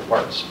Lego kit of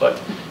parts,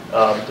 but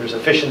there's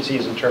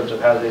efficiencies in terms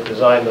of how they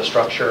design the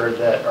structure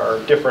that are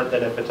different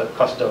than if it's a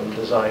custom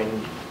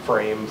design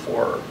frame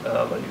for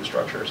a new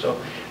structure. So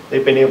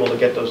they've been able to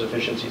get those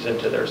efficiencies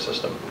into their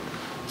system.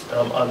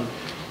 On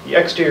The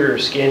exterior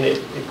skin,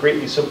 it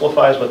greatly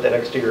simplifies what that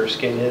exterior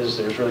skin is.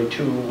 There's really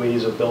two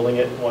ways of building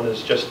it. One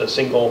is just a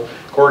single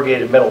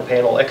corrugated metal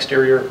panel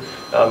exterior,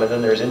 and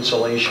then there's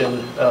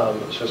insulation,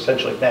 so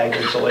essentially bagged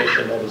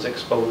insulation that is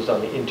exposed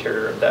on the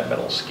interior of that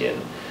metal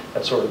skin.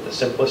 That's sort of the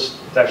simplest.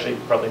 It's actually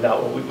probably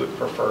not what we would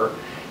prefer.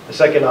 The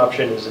second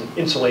option is an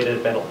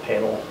insulated metal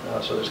panel.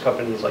 So there's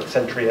companies like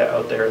Centria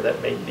out there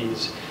that make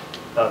these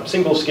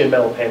single skin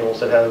metal panels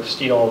that have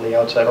steel on the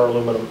outside or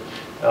aluminum,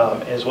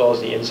 as well as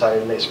the inside,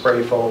 and they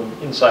spray foam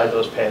inside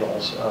those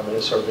panels. And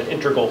it's sort of an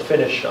integral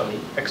finish on the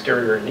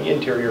exterior and the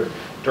interior,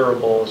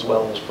 durable, as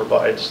well as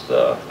provides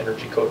the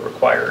energy code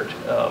required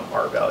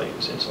R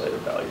values, insulated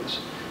values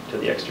to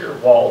the exterior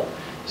wall.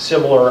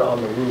 Similar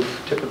on the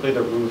roof. Typically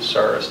the roofs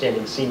are a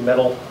standing seam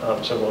metal,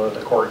 similar to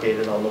the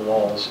corrugated on the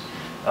walls.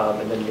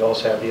 And then you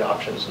also have the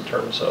options in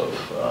terms of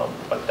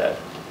what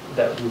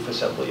that roof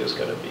assembly is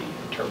going to be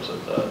in terms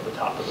of the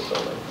top of the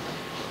building.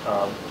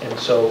 And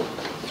so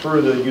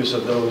through the use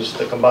of those,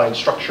 the combined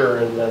structure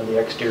and then the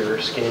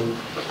exterior skin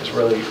is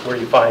really where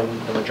you find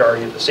the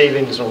majority of the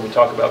savings. When we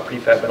talk about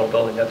prefab metal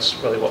building, that's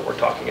really what we're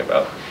talking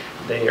about.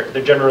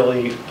 They're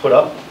generally put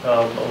up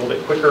a little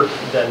bit quicker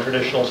than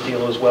traditional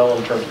steel as well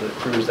in terms of the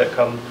crews that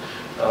come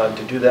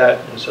to do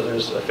that. And so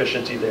there's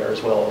efficiency there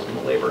as well as on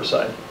the labor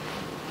side.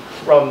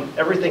 From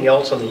everything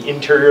else on the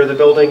interior of the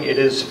building, it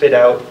is fit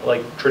out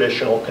like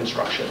traditional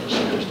construction. So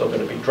there's still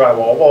going to be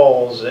drywall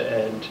walls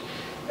and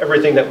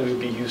everything that we would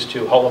be used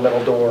to, hollow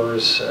metal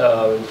doors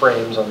and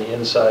frames on the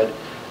inside.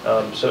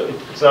 So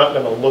it's not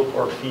going to look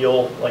or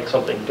feel like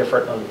something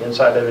different on the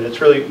inside of it. It's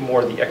really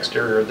more the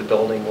exterior of the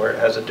building where it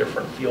has a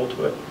different feel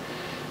to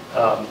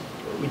it.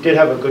 We did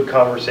have a good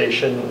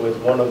conversation with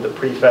one of the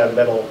prefab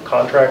metal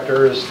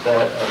contractors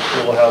that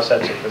Schoolhouse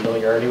had some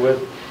familiarity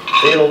with.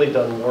 They had only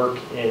done work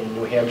in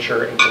New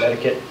Hampshire and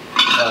Connecticut,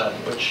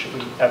 which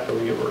after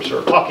we were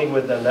sort of talking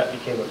with them, that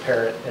became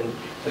apparent. And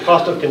the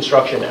cost of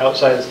construction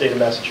outside the state of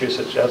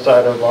Massachusetts,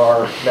 outside of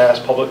our mass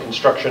public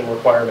construction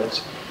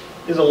requirements,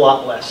 is a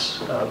lot less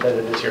than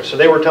it is here. So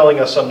they were telling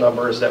us some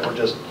numbers that were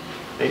just,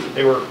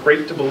 they were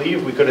great to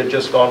believe. We could have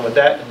just gone with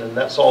that, and then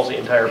that solves the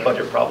entire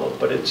budget problem.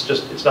 But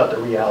it's not the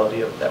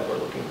reality of that we're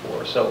looking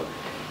for. So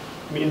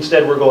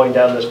instead, we're going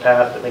down this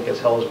path, I think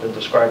as Hel has been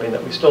describing,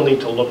 that we still need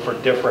to look for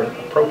different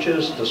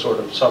approaches to sort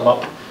of sum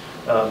up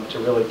to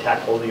really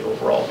tackle the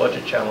overall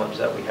budget challenge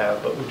that we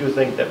have. But we do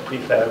think that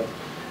prefab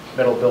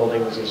metal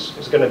buildings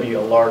is going to be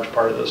a large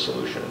part of the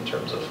solution in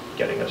terms of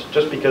getting us,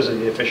 just because of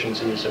the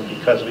efficiencies and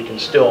because we can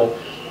still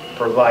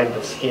provide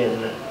the skin,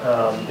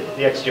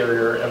 the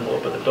exterior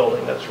envelope of the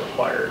building that's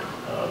required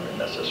and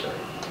necessary.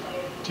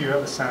 Do you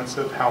have a sense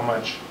of how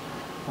much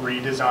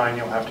redesign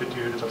you'll have to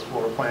do to the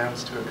floor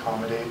plans to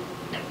accommodate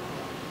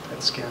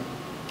that skin?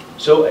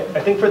 So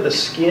I think for the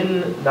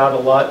skin, not a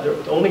lot.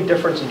 The only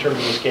difference in terms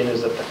of the skin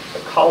is that the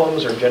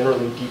columns are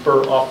generally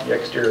deeper off the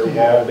exterior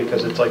wall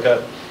because it's like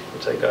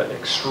an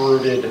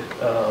extruded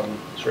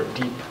sort of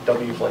deep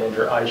W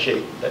flanger I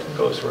shape that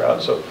goes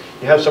throughout. So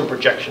you have some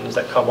projections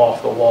that come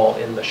off the wall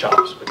in the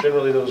shops, but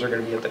generally those are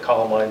going to be at the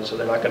column line, so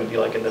they're not going to be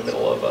like in the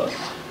middle of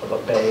a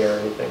bay or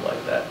anything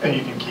like that. And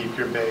you can keep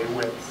your bay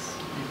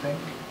width, you think?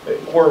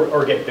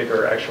 Or get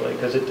bigger, actually,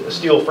 because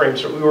steel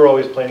frames, we were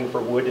always planning for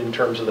wood in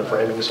terms of the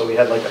framing, so we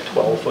had like a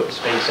 12-foot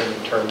spacing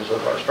in terms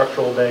of our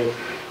structural bay.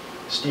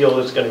 Steel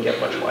is going to get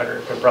much wider.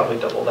 It could probably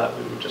double that.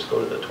 We would just go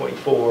to the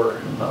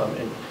 24,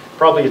 and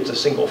probably it's a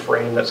single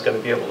frame that's going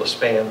to be able to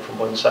span from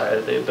one side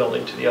of the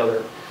building to the other.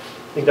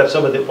 I think that's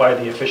some of why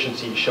the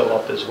efficiencies show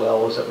up as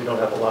well, is that we don't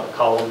have a lot of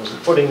columns and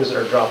footings that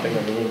are dropping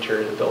on the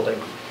interior of the building.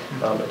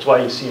 It's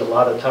why you see a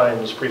lot of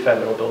times prefab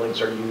metal buildings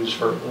are used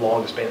for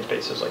long span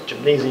spaces like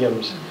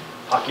gymnasiums,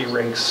 hockey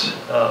rinks,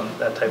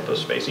 that type of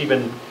space.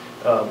 Even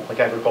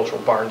like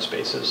agricultural barn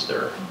spaces,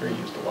 they're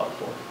used a lot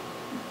for.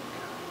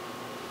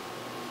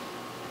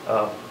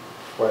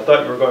 Where I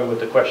thought you were going with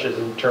the questions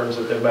in terms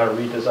of the amount of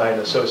redesign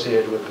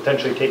associated with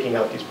potentially taking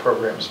out these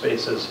program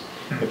spaces.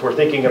 If we're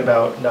thinking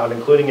about not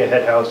including a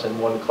head house in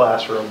one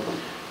classroom,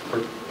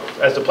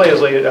 as the plan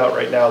is laid out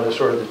right now, there's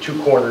sort of the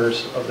two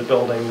corners of the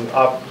building,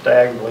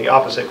 diagonally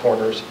opposite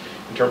corners,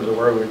 in terms of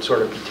where we would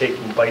sort of be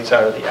taking bites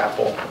out of the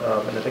apple.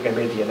 And I think I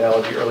made the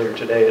analogy earlier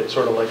today, it's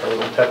sort of like a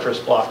little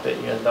Tetris block that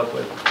you end up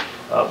with,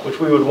 which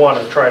we would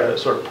want to try to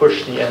sort of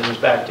push the ends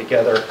back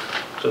together.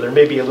 So there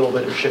may be a little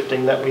bit of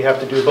shifting that we have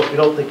to do, but we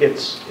don't think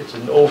it's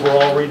an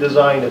overall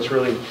redesign. It's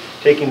really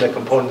taking the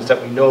components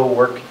that we know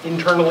work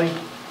internally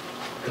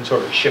and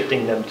sort of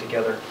shifting them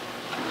together.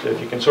 So if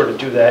you can sort of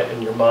do that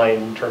in your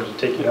mind in terms of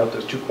taking out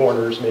those two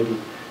corners maybe,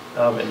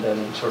 and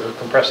then sort of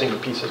compressing the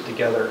pieces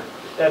together,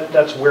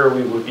 that's where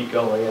we would be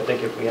going, I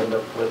think, if we end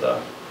up with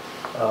a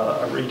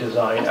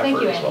redesign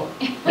effort as well.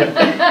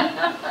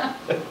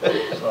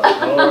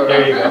 So,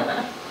 there you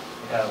go.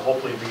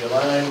 hopefully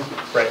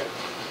realign. Right.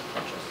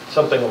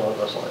 Something along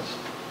those lines.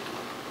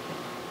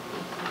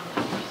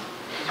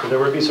 So there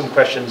would be some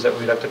questions that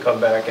we'd have to come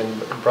back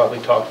and probably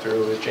talk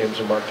through with James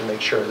and Mark to make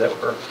sure that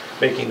we're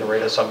making the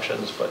right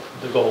assumptions, but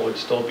the goal would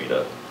still be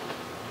to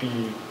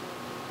be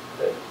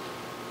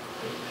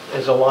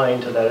as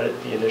aligned to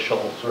that, the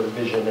initial sort of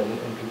vision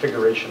and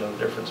configuration of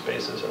different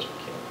spaces as we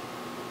can.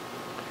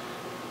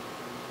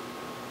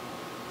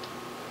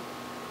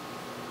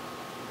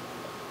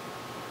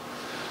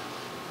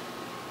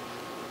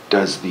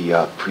 Does the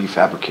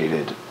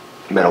prefabricated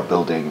metal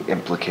building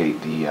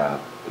implicate the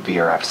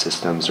VRF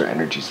systems or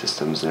energy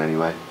systems in any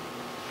way?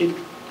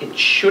 It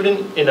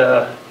shouldn't in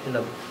a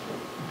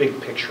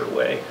big picture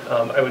way.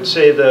 I would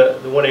say the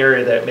one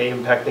area that may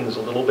impact things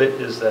a little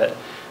bit is that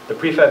the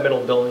prefab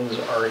metal buildings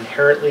are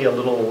inherently a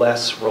little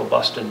less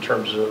robust in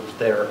terms of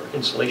their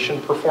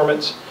insulation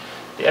performance.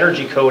 The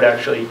energy code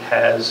actually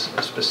has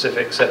a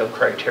specific set of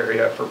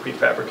criteria for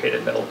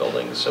prefabricated metal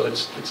buildings, so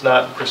it's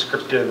not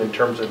prescriptive in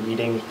terms of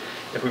meeting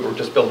if we were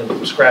just building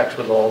from scratch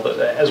with all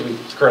the, as we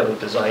currently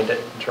designed it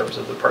in terms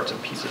of the parts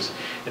and pieces.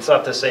 It's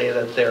not to say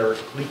that they're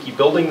leaky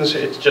buildings,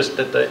 it's just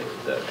that the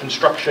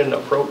construction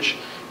approach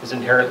is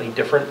inherently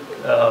different,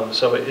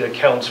 so it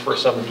accounts for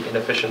some of the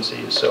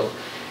inefficiencies. So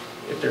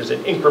if there's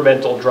an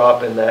incremental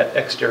drop in that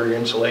exterior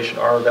insulation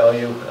R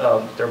value,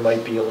 there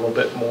might be a little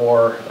bit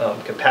more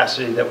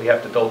capacity that we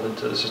have to build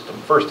into the system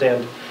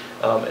firsthand,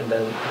 and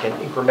then again,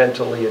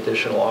 incrementally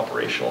additional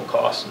operational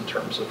costs in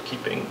terms of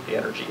keeping the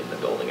energy in the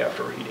building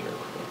after we're heating or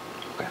cooling.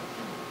 Okay.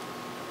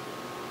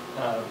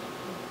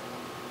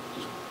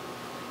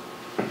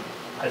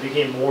 I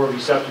became more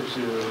receptive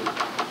to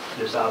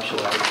this option.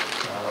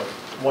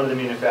 One of the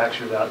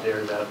manufacturers out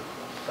there that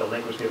the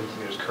link was given to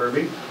me was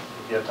Kirby.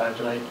 If you have time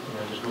tonight,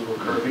 just Google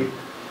Kirby.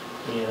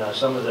 And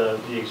some of the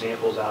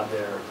examples out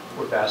there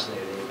were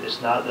fascinating. It's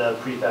not the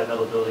prefab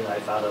metal building I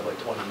thought of like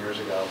 20 years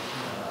ago.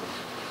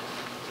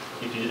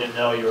 If you didn't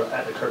know you were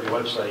at the Kirby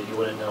website, you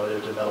wouldn't know there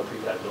was a metal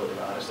prefab building,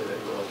 honestly, that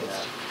you were looking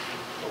at.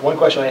 One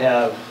question I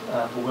have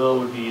for Will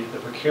would be the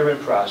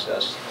procurement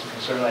process. It's a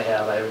concern I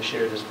have. I haven't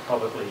shared this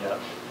publicly yet.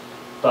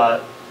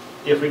 But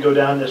if we go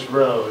down this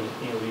road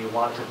and we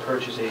want to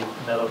purchase a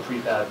metal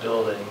prefab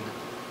building,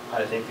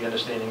 I think the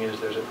understanding is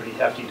there's a pretty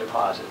hefty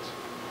deposit.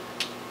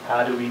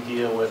 How do we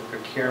deal with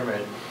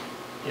procurement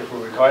if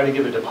we're required to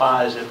give a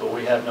deposit but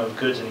we have no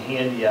goods in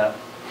hand yet?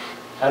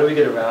 How do we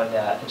get around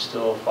that and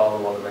still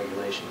follow all the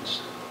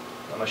regulations?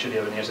 I'm not sure if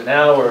you have an answer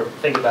now or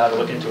think about it,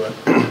 look into it.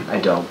 I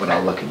don't, but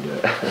I'll look into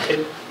it.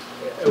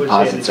 I would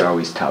say Deposits are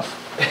always tough,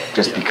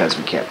 just Yeah. because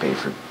we can't pay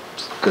for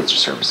goods or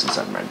services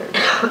unrendered.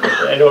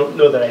 I don't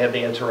know that I have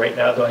the answer right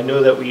now, though I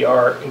know that we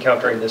are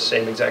encountering this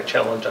same exact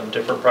challenge on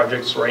different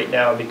projects right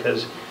now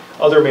because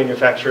other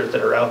manufacturers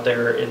that are out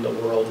there in the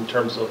world in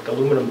terms of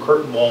aluminum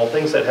curtain wall,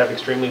 things that have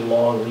extremely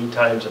long lead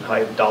times and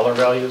high dollar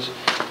values,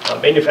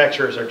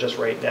 manufacturers are just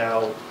right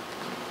now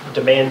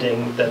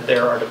demanding that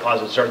there are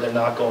deposits or they're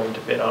not going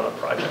to bid on a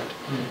project.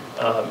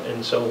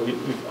 And so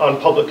on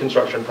public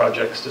construction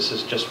projects, this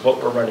is just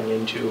what we're running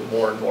into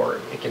more and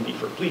more. It can be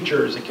for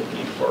bleachers, it can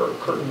be for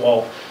curtain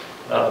wall.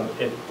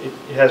 It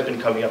has been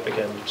coming up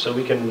again. So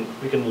we can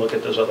look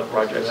at those other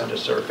projects and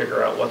just sort of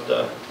figure out what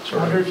the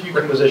sort wonder if you of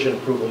can requisition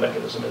approval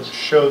mechanism is.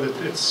 Show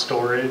that it's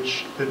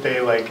storage, that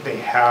they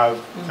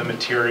have the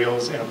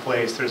materials in a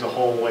place. There's a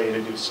whole way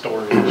to do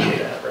storage.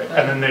 Yeah, right.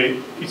 And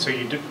then so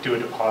you do a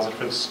deposit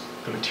for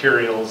the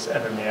materials,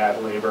 and then they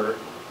add labor,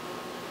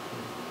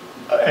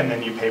 and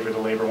then you pay for the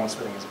labor once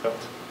the thing is built.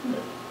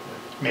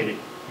 Maybe.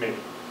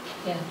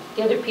 Yeah,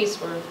 the other piece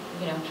we're,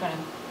 trying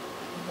to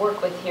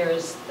work with here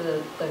is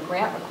the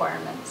grant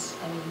requirements.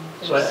 I mean,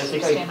 So I there's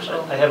think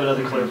substantial. I have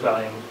another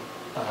clarifying.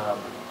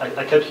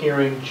 I kept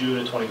hearing June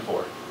of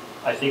 '24.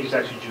 I think it's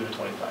actually June of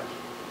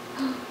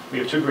 '25. We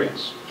have two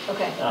grants.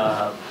 Okay,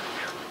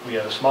 We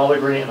have a smaller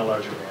grant and a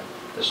larger grant.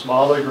 The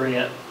smaller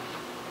grant,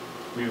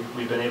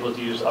 we've been able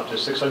to use up to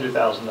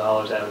 $600,000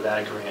 out of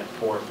that grant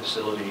for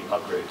facility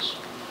upgrades.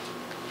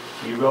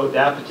 We wrote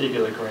that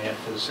particular grant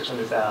for the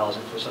 $600,000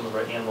 for some of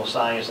our animal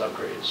science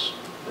upgrades,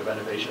 the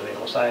renovation of the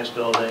animal science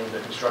building, the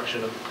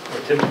construction of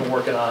what Tim's been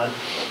working on.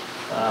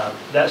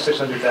 That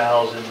 $600,000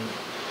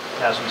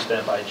 has been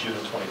spent by June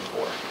of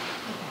 '24.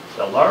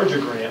 The larger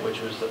grant,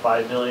 which was the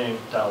 $5 million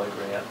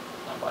grant,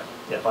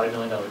 $5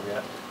 million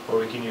grant, where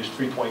we can use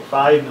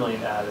 $3.5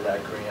 million out of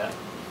that grant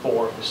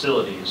for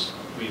facilities.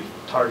 We've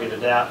targeted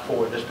that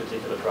for this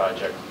particular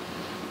project.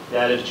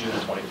 That is June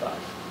of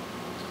 '25.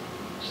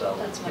 So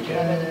that's we much can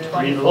better than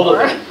breathe a little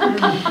 24.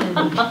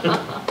 bit.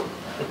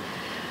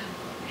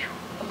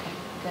 Okay,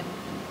 good.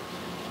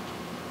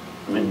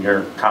 I mean,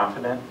 you're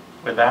confident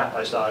with that?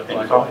 I saw it black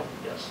and Info? white,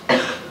 yes.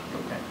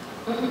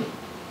 Okay.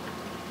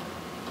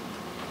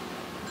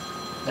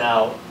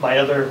 Now, my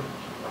other,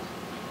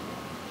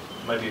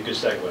 might be a good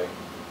segue,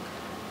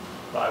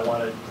 but I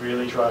want to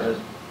really try to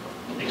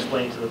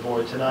explain to the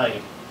board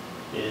tonight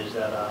is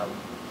that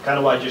kind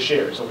of what I just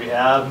shared. So we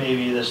have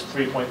maybe this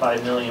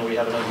 $3.5 million, we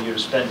have another year to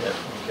spend it,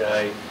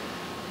 okay?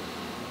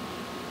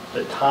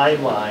 The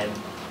timeline,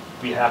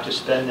 we have to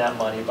spend that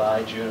money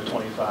by June of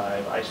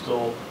 '25. I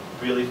still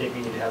really think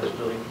we need to have this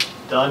building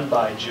done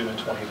by June of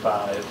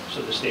 '25.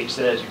 So the state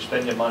says you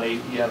spend your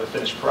money, you have a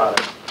finished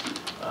product.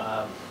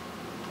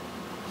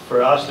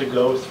 For us to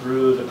go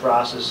through the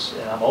process,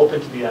 and I'm open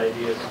to the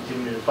idea of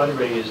continuing to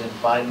fundraise and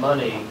find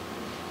money,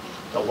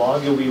 the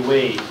longer we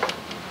wait,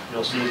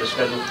 you'll see the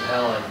schedule from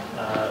Helen.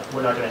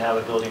 We're not going to have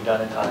a building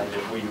done in time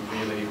if we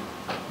really,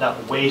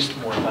 not waste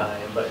more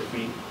time, but if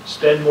we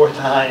spend more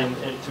time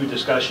through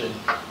discussion,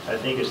 I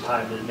think it's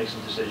time to make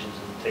some decisions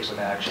and take some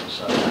action.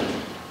 So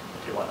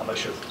if you want, I'm not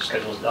sure if the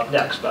schedule's up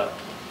next, but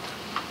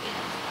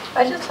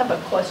I just have a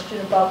question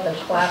about the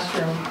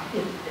classroom.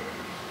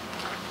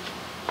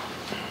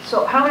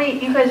 So how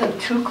many, you guys have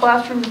 2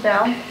 classrooms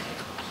now?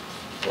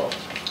 Well,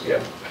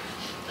 yeah.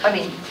 I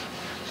mean,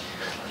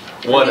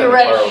 One in a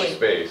borrowed theoretically.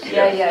 space,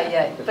 Yeah, yes.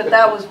 yeah. But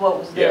that was what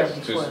was there Yes,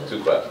 before.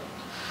 two classes.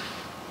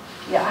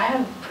 Yeah, I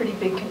have pretty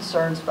big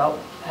concerns about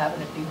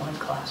having it be 1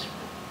 classroom.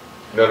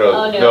 No,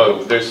 Oh, no.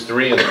 no, there's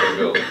 3 in the new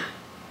building.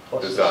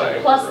 Plus the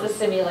Design. Plus the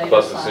simulator.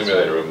 Plus the classroom.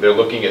 simulator room. They're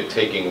looking at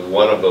taking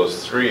one of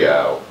those 3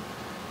 out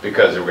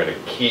because they're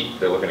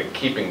looking at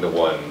keeping the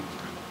one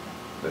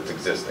that's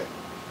existing.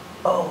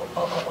 Oh.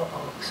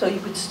 So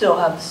you could still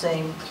have the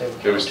same,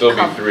 There would still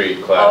be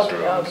 3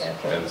 classrooms Okay.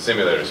 and the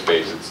simulator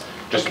space. It's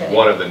just Okay.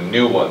 one of the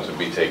new ones would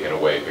be taken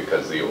away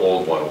because the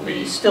old one will be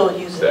you still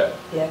use it. set.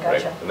 Yeah,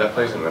 Right? gotcha. And that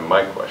plays into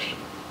my question.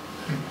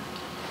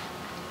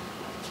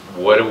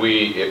 What do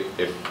we,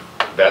 if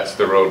that's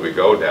the road we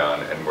go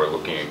down and we're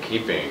looking at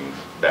keeping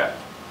that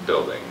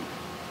building,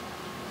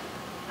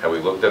 have we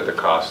looked at the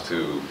cost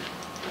to,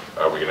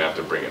 are we gonna have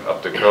to bring it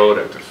up to code,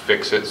 have to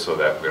fix it so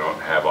that we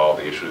don't have all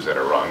the issues that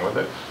are wrong with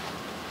it?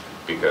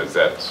 Because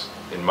that's,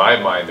 in my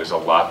mind, there's a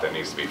lot that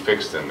needs to be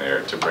fixed in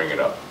there to bring it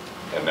up.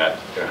 And that,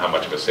 and how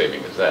much of a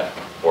saving is that?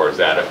 Or is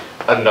that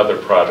another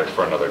project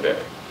for another day?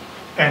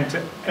 And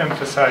to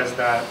emphasize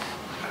that,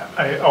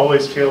 I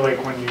always feel like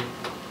when you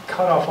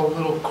cut off a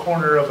little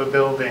corner of a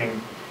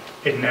building,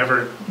 it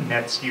never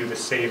nets you the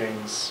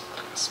savings,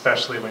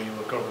 especially when you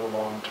look over the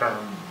long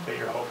term that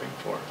you're hoping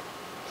for.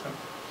 So.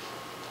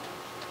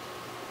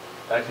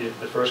 back to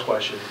the first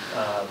question.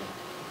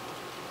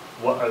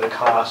 What are the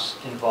costs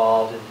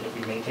involved if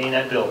we maintain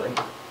that building?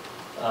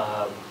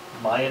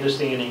 My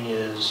understanding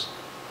is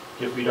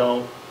if we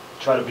don't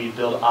try to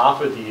rebuild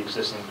off of the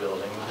existing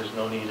building, there's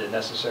no need to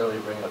necessarily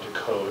bring it up to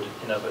code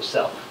in of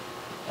itself.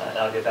 And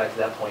I'll get back to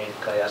that point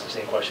because I asked the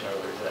same question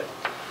earlier today.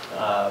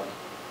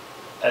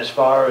 As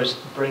far as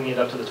bringing it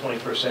up to the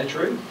 21st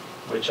century,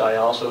 which I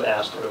also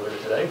asked earlier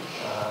today,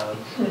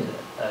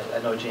 I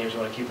know, James, you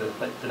want to keep the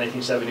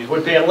 1970s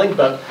wood paneling,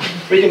 but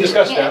we can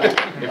discuss that.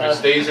 If it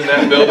stays in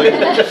that building?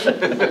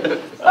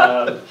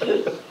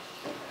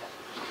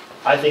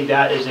 I think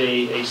that is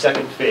a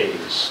second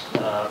phase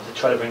to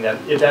try to bring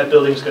that, if that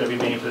building's going to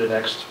remain for the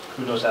next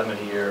who knows how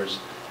many years,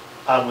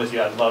 I'm with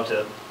you, I'd love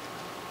to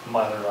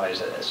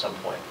modernize it at some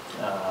point.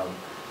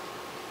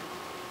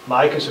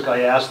 My concern,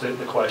 I asked the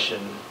question,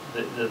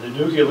 the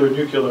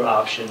nuclear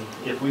option,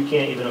 if we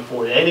can't even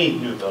afford any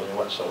new building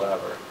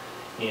whatsoever,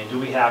 and do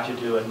we have to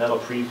do a metal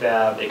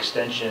prefab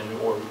extension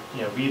or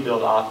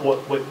rebuild off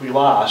what we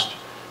lost,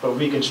 but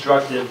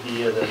reconstruct it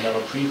via the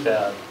metal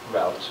prefab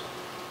route?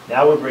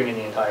 Now we're bringing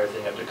the entire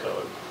thing up to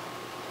code.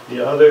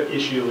 The other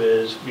issue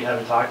is we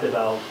haven't talked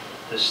about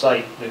the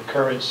site, the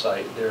current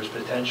site. There's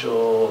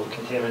potential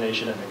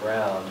contamination in the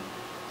ground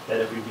that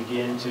if we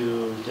begin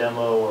to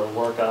demo or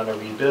work on or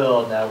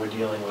rebuild, now we're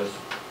dealing with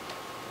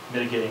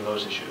mitigating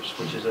those issues,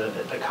 which is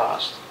a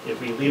cost.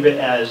 If we leave it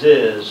as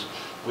is,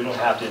 we don't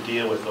have to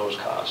deal with those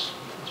costs.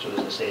 So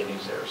there's a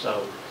savings there.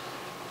 So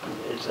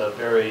it's a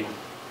very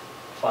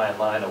fine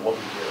line of what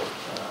we do.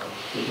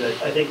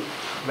 Because I think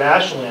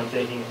rationally I'm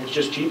thinking it's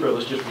just cheaper,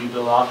 let's just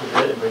rebuild off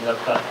of it and bring it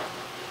up.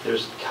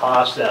 There's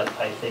costs that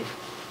I think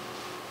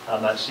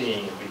I'm not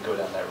seeing if we go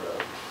down that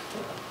road.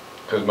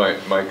 Because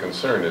my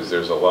concern is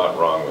there's a lot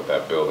wrong with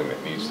that building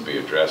that needs to be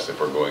addressed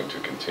if we're going to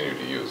continue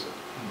to use it.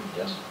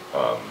 Yes.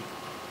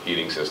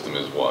 Heating system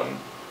is one,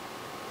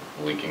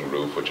 leaking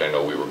roof, which I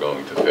know we were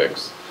going to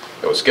fix.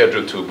 It was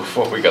scheduled to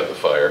before we got the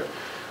fire.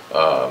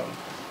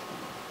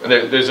 And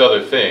there's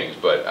other things,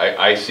 but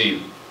I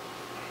see,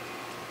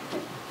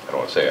 I don't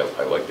want to say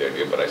I like the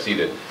idea, but I see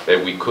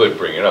that we could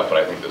bring it up, but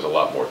I think there's a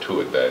lot more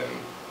to it than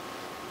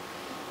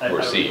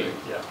we're seeing.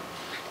 Yeah.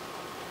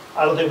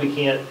 I don't think we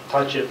can't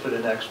touch it for the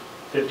next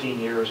 15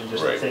 years and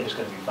just Right. think it's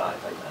going to be fine.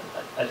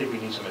 I think we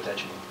need some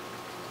attention.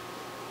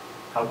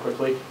 How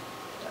quickly?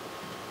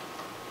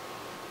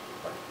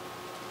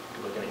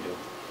 Good looking at you.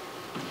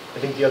 I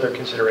think the other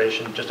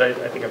consideration, just I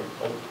think I'm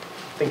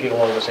thinking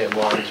along the same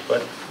lines,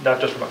 but not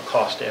just from a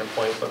cost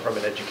standpoint, but from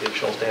an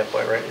educational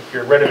standpoint, right? If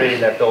you're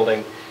renovating that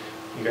building,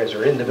 you guys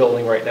are in the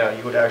building right now,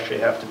 you would actually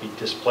have to be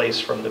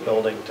displaced from the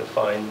building to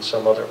find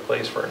some other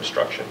place for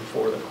instruction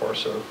for the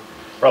course of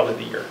probably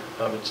the year.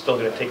 It's still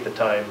going to take the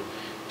time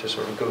to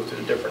sort of go through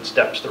the different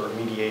steps, the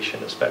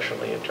remediation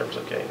especially in terms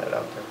of getting that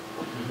out there.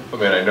 I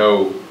mean, I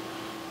know,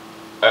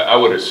 I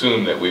would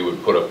assume that we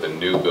would put up the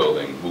new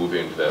building, move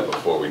into that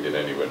before we did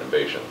any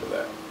renovation to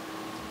that.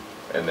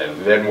 And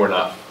then we're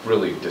not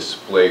really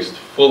displaced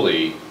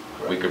fully.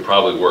 We could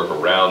probably work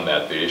around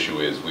that. The issue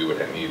is we would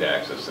need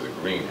access to the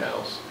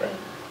greenhouse. Right.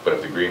 But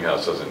if the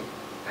greenhouse doesn't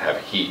have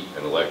heat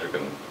and electric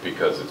and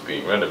because it's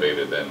being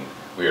renovated, then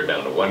we are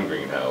down to one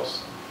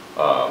greenhouse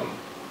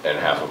and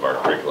half of our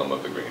curriculum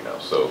of the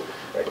greenhouse. So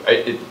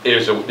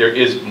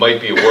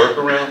might be a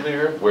workaround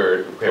there where,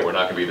 okay, we're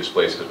not gonna be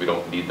displaced because we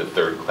don't need the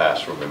third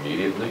classroom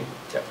immediately.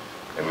 Yep.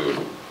 And we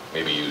would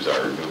maybe use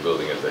our new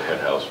building as the head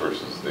house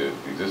versus the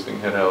existing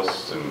head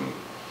house, and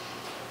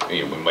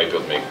we might be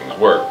able to make things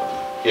work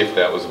if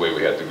that was the way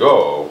we had to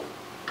go,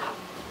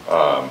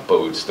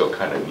 but we'd still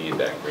kind of need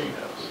that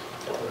greenhouse,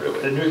 really.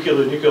 The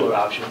nuclear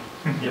option,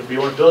 if we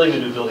weren't building a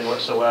new building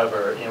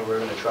whatsoever, and we're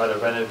gonna try to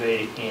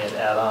renovate and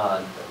add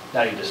on,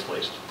 now you're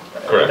displaced.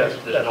 Correct.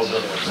 There's no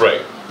building whatsoever.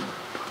 Right,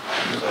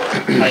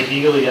 So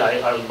ideally,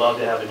 I would love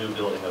to have a new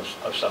building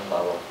of some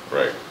level.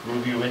 right.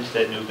 Move you into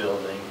that new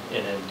building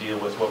and then deal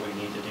with what we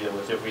need to deal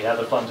with. If we have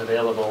the funds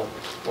available,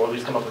 or at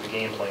least come up with a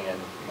game plan,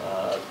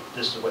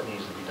 this is what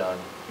needs to be done.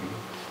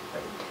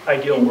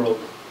 Ideal world,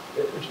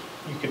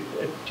 you could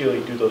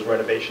ideally do those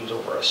renovations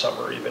over a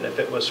summer, even if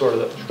it was sort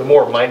of the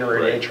more minor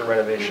in Right. nature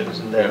renovations,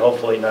 and then Yeah.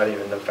 hopefully not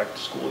even affect the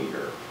school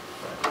year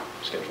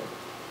schedule.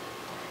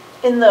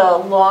 In the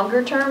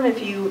longer term,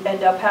 if you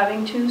end up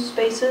having two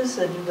spaces,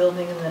 a new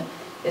building,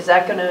 is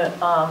that going to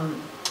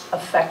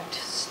affect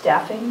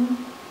staffing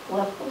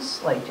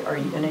levels? Like, are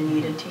you going to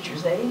need a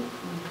teacher's aide,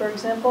 for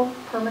example,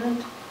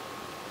 permanent,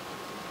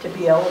 to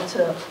be able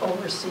to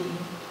oversee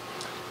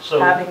So,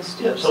 having yeah,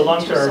 students so in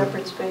long two term,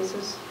 separate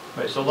spaces?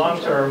 right, so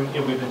long term,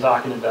 we've been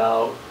talking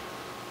about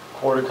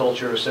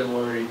horticulture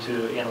similar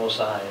to animal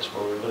science,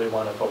 where we really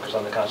want to focus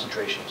on the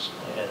concentrations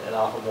and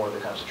offer more of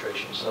the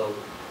concentrations. So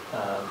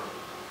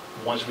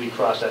once we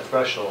cross that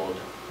threshold,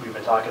 we've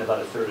been talking about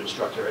a third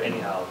instructor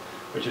anyhow,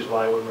 which is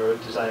why when we were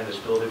designing this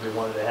building, we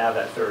wanted to have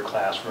that third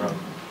classroom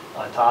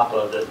on top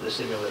of the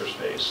simulator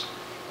space.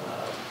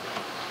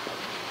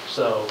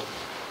 So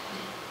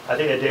I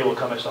think that day will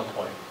come at some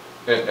point.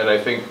 And I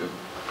think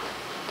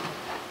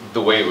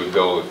the way it would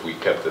go if we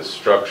kept this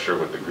structure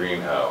with the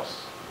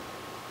greenhouse,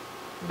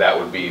 that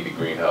would be the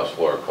greenhouse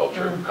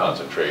floriculture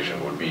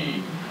concentration would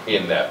be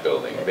in that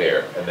building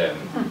there. And then,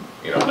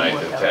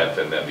 9th and 10th,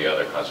 and then the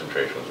other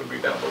concentrations would be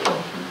down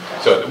below.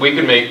 So we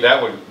could make,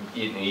 that would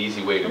be an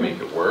easy way to make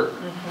it work.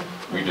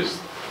 We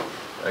just,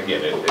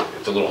 again,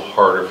 it's a little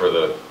harder for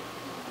the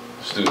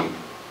student,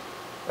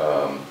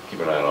 keep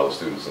an eye on all the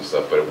students and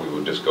stuff, but we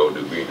would just go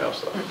do greenhouse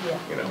stuff, But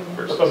from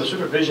a versus.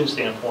 supervision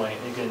standpoint,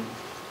 again,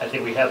 I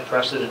think we have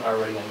precedent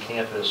already on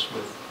campus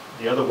with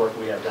the other work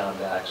we have down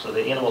back. So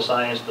the animal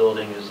science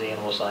building is the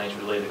animal science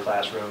related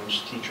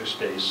classrooms, teacher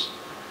space,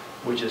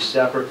 which is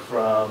separate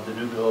from the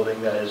new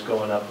building that is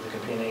going up with the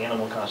companion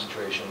animal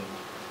concentration,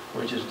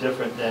 which is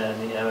different than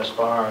the MS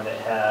barn that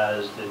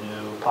has the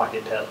new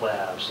pocket pet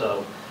lab.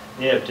 So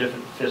they have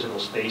different physical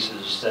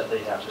spaces that they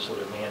have to sort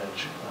of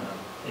manage.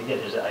 Again,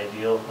 is it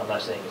ideal? I'm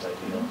not saying it's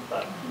ideal,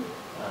 but.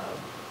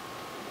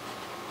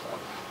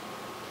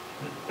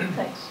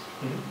 Thanks.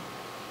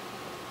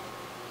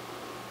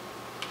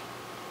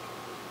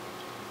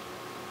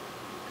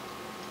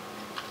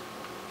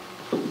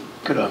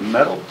 Could a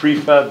metal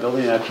prefab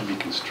building actually be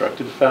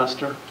constructed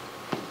faster?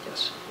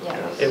 Yes.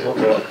 Yes. It will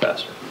go up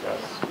faster.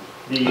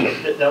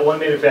 That one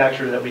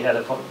manufacturer that we had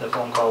the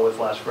phone call with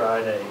last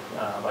Friday,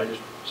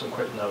 some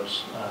quick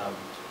notes.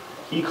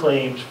 He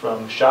claims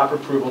from shop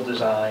approval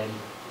design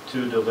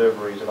to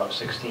delivery is about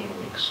 16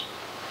 weeks.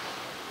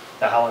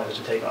 Now, how long does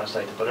it take on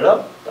site to put it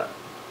up? But,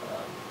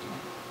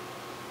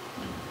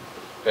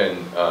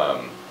 And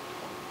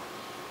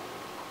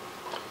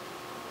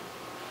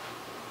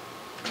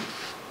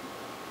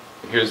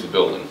here's the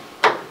building.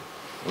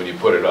 When you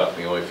put it up,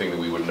 the only thing that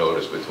we would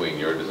notice between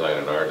your design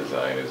and our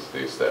design is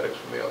the aesthetics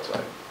from the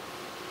outside,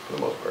 for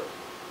the most part.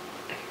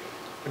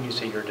 When you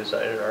say your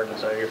design and our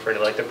design, you're referring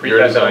to like the prefab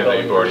Your design that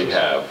building you already versus-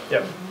 have,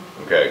 Yep.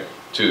 okay,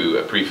 to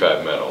a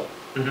prefab metal.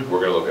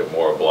 We're gonna look at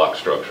more block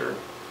structure.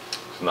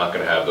 It's not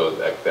gonna have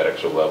that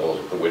extra levels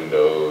with the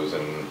windows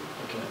and.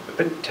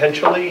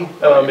 Potentially,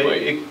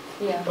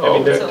 Yeah. Oh,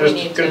 okay. there's So we going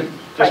need to to be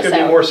price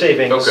more out.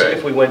 savings Okay.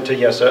 if we went to,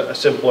 yes, a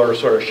simpler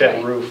sort of shed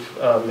Right. roof,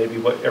 maybe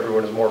what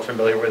everyone is more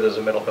familiar with as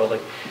a metal building.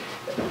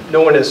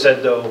 No one has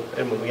said though,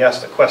 and when we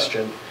asked the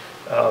question,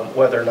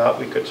 whether or not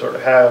we could sort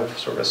of have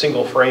sort of a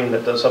single frame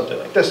that does something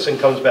like this and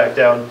comes back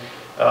down.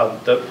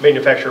 The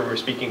manufacturer we're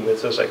speaking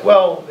with is like,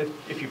 well,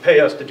 if you pay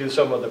us to do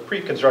some of the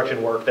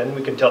pre-construction work, then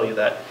we can tell you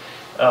that.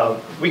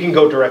 We can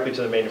go directly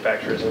to the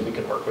manufacturers and we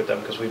can work with them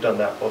because we've done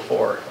that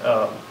before.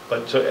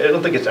 But so I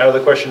don't think it's out of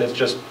the question, it's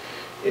just,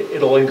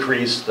 it'll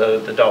increase the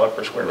dollar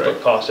per square foot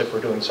Right. cost if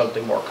we're doing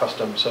something more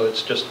custom. So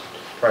it's just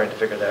trying to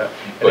figure that out.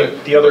 I But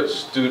think the other,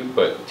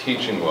 but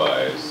teaching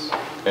wise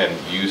and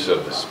use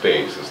of the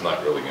space is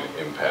not really gonna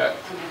impact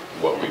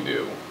what we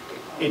do.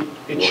 it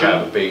We'll have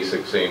the should,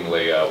 basic same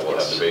layout, we'll have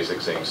Yes. the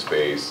basic same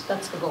space.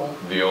 That's the goal.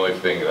 The only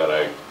thing the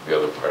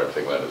other part I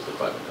think about is the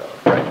climbing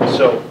tower. right.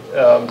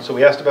 So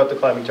we asked about the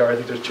climbing tower. I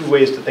think there's two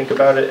ways to think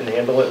about it and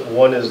handle it.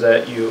 One is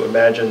that you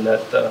imagine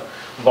that the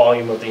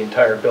volume of the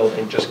entire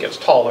building just gets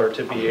taller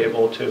to be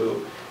able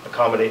to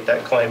accommodate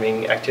that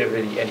climbing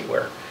activity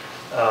anywhere.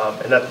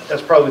 And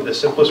that's probably the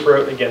simplest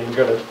route. Again, we're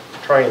going to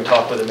try and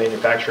talk with the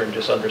manufacturer and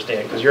just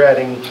understand, because you're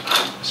adding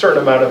a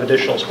certain amount of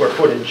additional square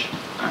footage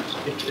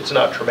it's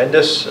not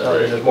tremendous,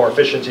 Right. and there's more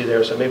efficiency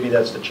there, so maybe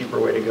that's the cheaper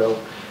way to go.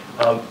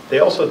 They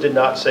also did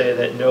not say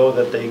that, no,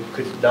 that they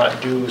could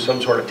not do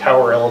some sort of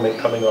tower element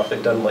coming off.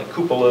 They've done like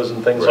cupolas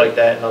and things Right. like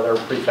that in other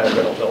prefab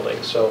metal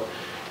buildings. So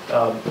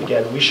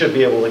again, we should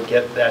be able to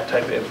get that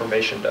type of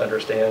information to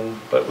understand,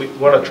 but we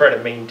want to try to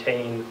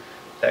maintain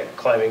that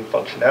climbing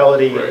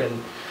functionality. Right.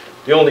 And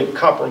the only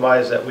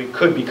compromise that we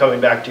could be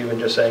coming back to you and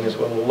just saying is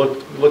when we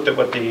looked at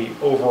what the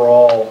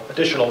overall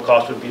additional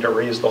cost would be to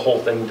raise the whole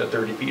thing to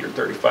 30 feet or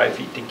 35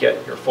 feet to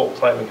get your full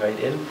climbing height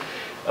in.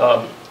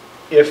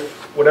 If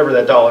whatever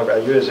that dollar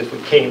value is, if we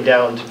came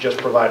down to just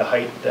provide a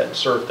height that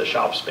served the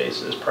shop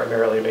spaces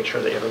primarily, make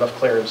sure they have enough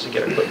clearance to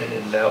get equipment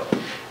in and out,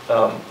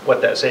 what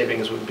that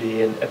savings would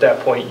be. And at that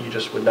point, you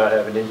just would not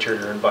have an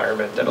interior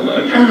environment that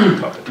allowed you to do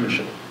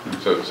competition.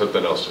 So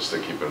something else just to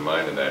keep in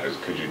mind in that is,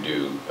 could you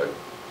do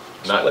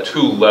not Split.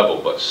 two level,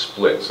 but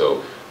split?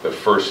 So the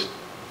first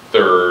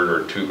third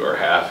or two or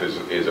half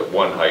is at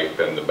one height,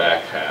 then the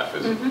back half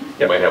is, you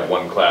Yep. might have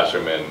one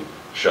classroom in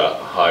shot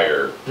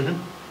higher.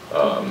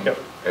 Yep.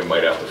 It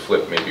might have to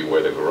flip maybe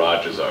where the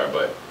garages are,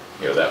 but,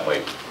 you know, that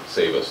might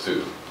save us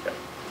too.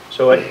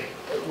 So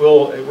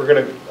we're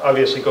going to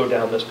obviously go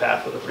down this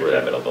path with the prefab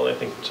Right. metal building, I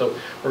think. So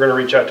we're going to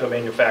reach out to a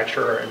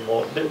manufacturer,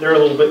 and they're a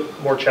little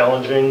bit more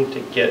challenging to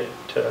get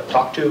to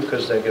talk to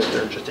because I guess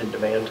they're just in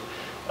demand.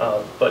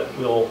 But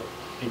we'll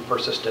be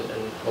persistent,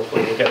 and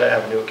hopefully we'll get an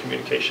avenue of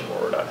communication where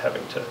we're not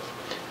having to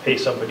pay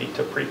somebody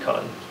to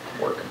pre-con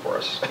work for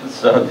us.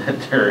 So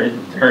that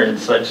they're in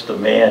such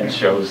demand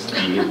shows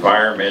the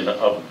environment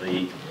of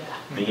the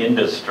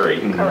industry.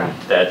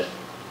 Correct. That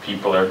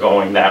people are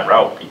going that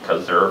route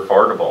because they're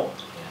affordable.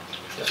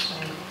 Yes.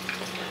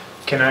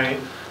 Can I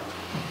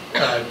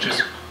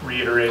just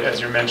reiterate, as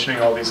you're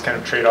mentioning all these kind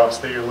of trade-offs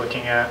that you're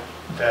looking at,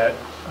 that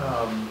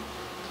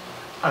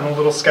I'm a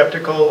little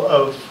skeptical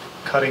of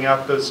cutting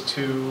out those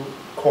two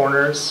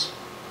corners.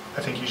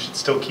 I think you should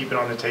still keep it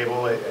on the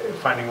table,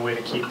 finding a way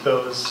to keep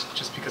those,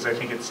 just because I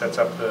think it sets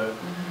up the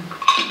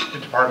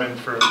department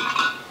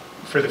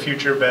for the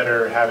future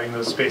better, having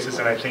those spaces.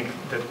 And I think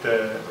that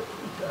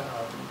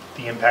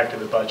the impact of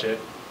the budget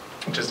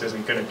just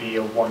isn't going to be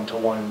a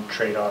one-to-one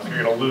trade-off.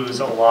 You're going to lose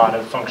a lot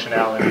of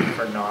functionality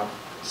for not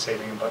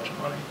saving a bunch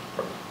of money.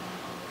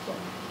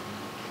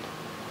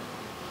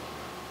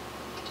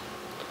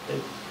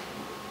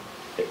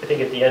 I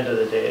think at the end of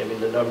the day, I mean,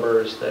 the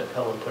numbers that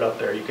Helen put up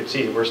there, you could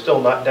see we're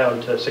still not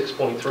down to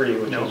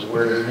 6.3, which No. is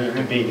where we need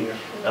to be.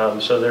 Yeah.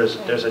 So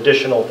there's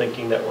additional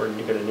thinking that we're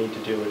going to need to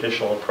do,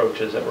 additional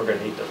approaches that we're going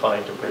to need to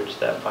find to bridge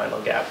that final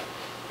gap,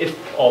 if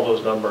all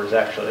those numbers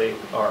actually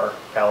are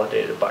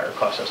validated by our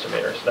cost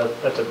estimator. So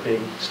that's a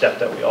big step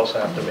that we also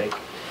have to make.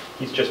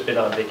 He's just been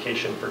on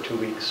vacation for 2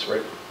 weeks,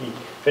 right? He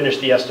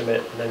finished the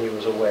estimate and then he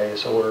was away,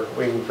 so we're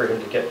waiting for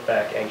him to get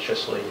back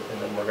anxiously,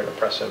 and then we're going to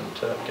press him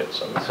to get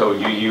some. So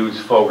you use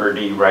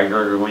Fogarty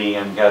regularly,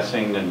 I'm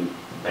guessing, and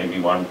maybe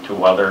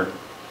 1-2 other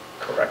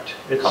Correct.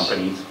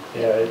 companies?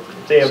 Yeah,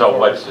 it's So AM4.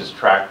 what's his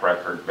track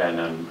record been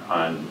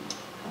on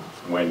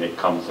when it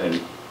comes in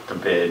to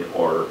bid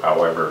or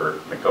however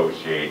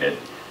negotiated?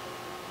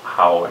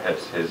 How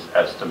has his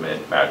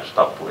estimate matched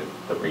up with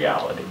the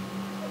reality?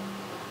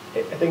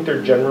 I think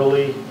they're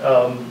generally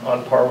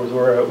on par with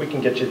where, we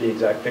can get you the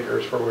exact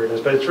figures for where it is,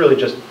 but it's really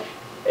just,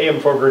 AM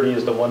Fogarty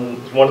is one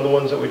of the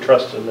ones that we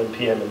trust, and then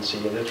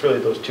PM&C, and it's really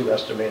those two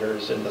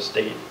estimators in the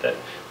state that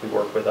we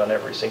work with on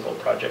every single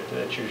project, and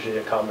it's usually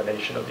a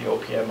combination of the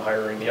OPM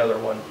hiring the other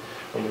one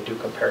when we do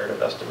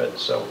comparative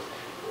estimates. So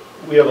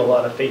we have a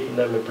lot of faith in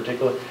them in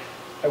particular.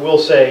 I will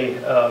say,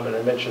 and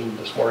I mentioned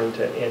this morning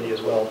to Andy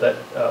as well, that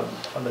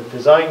on the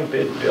design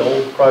bid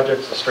build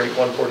projects, the straight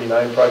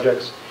 149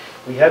 projects,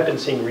 we have been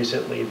seeing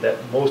recently that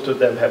most of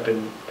them have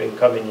been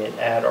coming in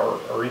at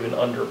or even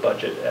under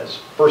budget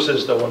as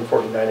versus the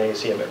 149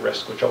 ACM at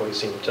risk, which always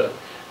seem to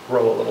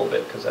grow a little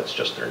bit because that's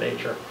just their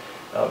nature.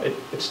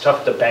 It's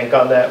tough to bank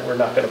on that. We're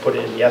not going to put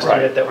it in the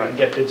estimate that we can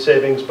get bid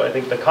savings, but I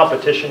think the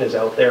competition is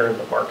out there in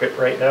the market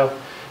right now.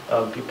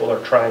 People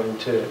are trying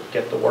to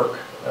get the work,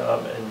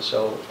 and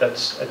so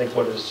that's, I think,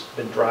 what has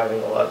been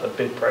driving a lot of the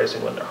bid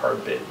pricing when they're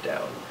hard bid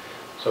down.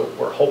 So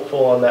we're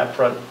hopeful on that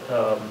front.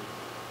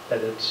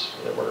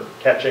 That we're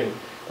catching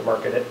the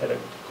market at a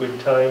good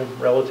time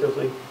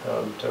relatively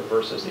to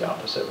versus the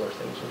opposite where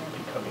things would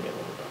be coming in a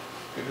little bit.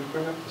 Could you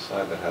bring up the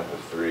slide that had the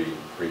 3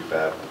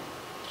 prefab?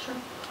 Sure.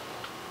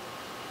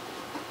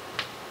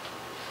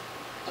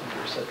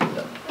 Easier said than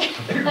done.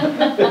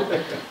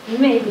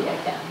 Maybe I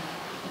can.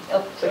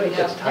 Oh, So there he we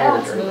gets go. Now tired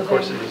it's during the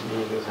course of moving. these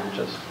meetings and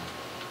just.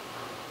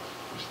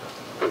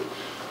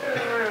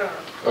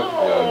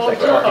 Oh,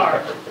 too sorry.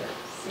 far.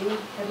 See,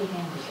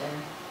 heavy-handed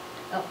there.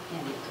 Oh,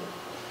 handy too.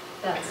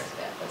 That's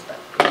bad, that's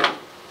bad.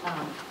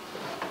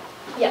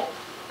 Yeah.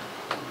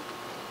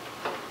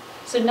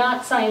 So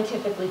not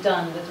scientifically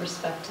done with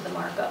respect to the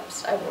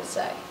markups, I will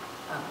say.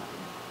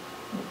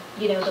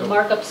 You know, the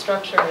markup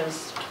structure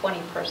is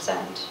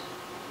 20%.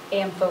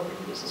 AM Fogarty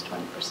uses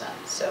 20%,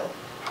 so.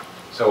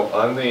 So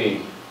on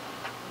the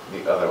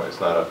other one,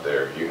 it's not up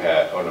there, you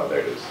had, oh no,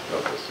 there it is.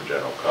 No, that's the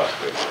general cost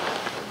bid.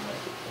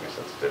 I guess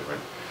that's different.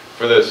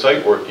 For the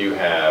site work, you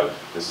have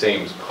the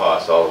same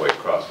costs all the way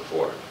across the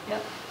board.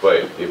 Yep. But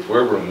if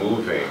we're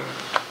removing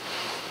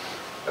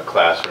a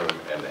classroom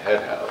and the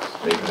head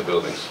house, making the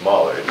building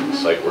smaller, is the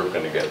site work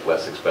going to get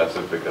less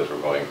expensive because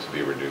we're going to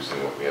be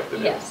reducing what we have to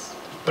do? Yes.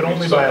 But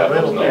only Some by a have those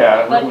little. numbers.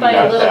 Yeah, But by a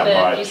not little that bit,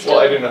 much. you still.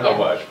 Well, I didn't know yeah. how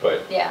much,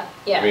 but, Yeah,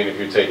 I yeah. mean, if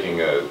you're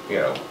taking a, you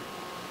know,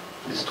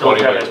 You still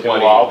 20 by gotta do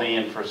 20. all the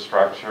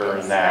infrastructure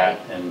Yes, and that,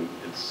 right. and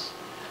it's,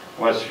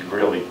 unless you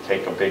really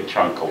take a big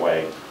chunk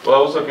away. well,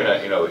 I was looking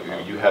at, you know,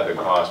 you have the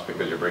cost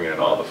because you're bringing in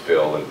all the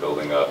fill and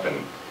building up,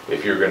 and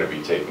if you're going to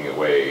be taking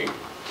away,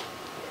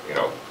 you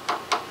know,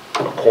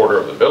 a quarter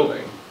of the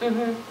building,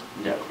 Mhm.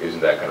 Yeah.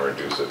 isn't that going to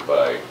reduce it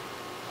by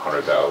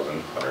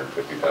 100,000,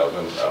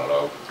 150,000? I don't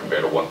know,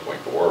 compared to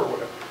 1.4 or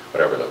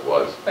whatever that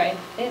was. Right.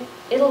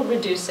 It'll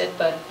reduce it,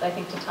 but I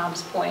think to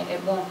Tom's point,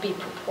 it won't be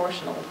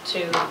proportional to,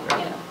 you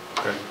know.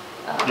 Okay.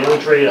 The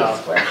only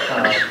trade-off, square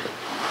footage.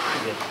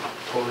 again,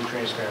 totally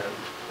transparent,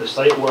 the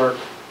site work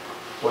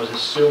was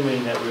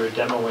assuming that we were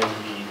demoing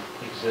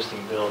the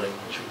existing building,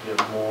 which would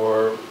give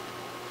more,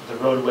 the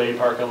roadway,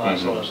 parking lot,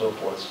 so on and so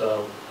forth.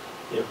 So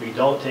if we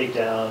don't take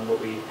down what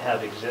we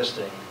have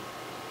existing,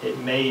 it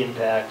may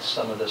impact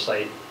some of the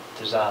site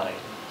design.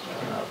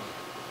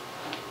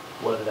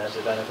 Whether that's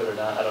a benefit or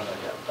not, I don't know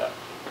yet, but.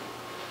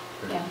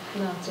 Yeah,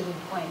 no, it's a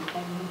good point.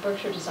 And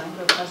Berkshire Design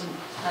Group hasn't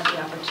had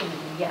the opportunity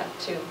yet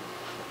to,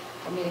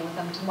 we're meeting with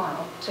them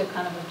tomorrow, to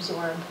kind of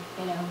absorb,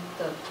 you know,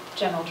 the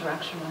general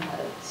direction we're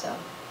headed, so.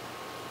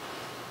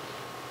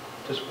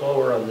 Just while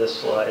we're on this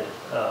slide,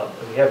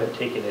 and we haven't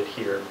taken it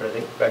here, but I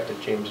think back to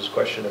James's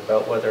question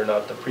about whether or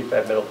not the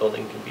prefab metal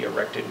building can be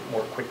erected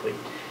more quickly.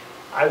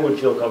 I would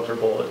feel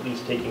comfortable at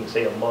least taking,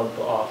 say, a month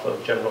off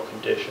of general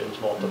conditions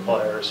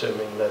multiplier,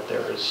 assuming that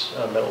there is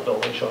a metal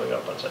building showing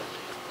up on site.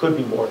 Could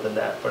be more than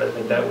that, but I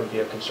think that would be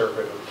a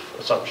conservative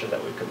assumption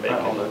that we could make.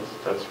 No,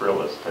 that's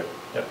realistic.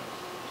 Yep.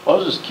 I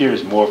was just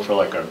curious more for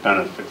like our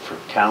benefit for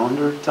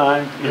calendar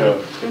time, you know,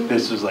 if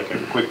this is like a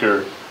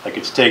quicker, like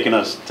it's taken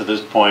us to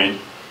this point,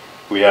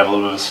 we have a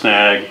little bit of a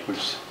snag,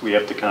 which we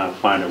have to kind of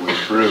find our way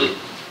through.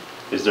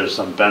 Is there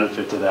some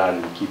benefit to that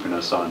in keeping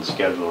us on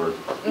schedule or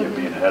you know,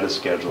 being ahead of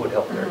schedule? Would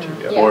help there too,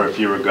 yeah. Yeah. Or if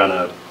you were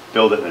gonna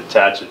build it and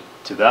attach it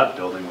to that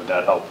building, would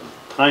that help with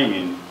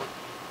timing?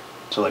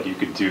 So like you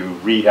could do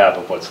rehab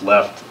of what's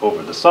left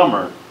over the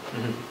summer,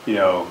 you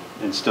know,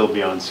 and still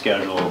be on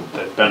schedule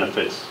that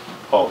benefits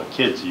all the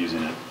kids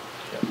using it.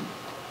 Yeah.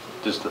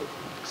 Just,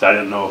 because I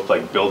didn't know if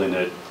like building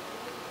it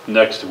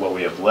next to what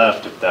we have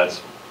left, if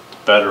that's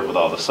better with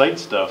all the site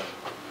stuff,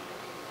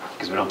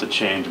 because we don't have to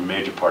change a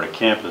major part of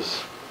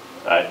campus.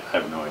 I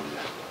have no idea.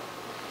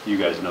 You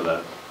guys know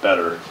that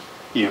better,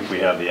 even if we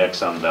have the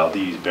Exxon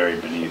Valdez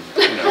buried beneath,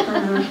 you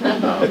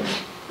know.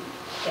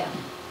 Yeah.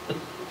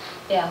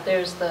 Yeah,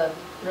 there's the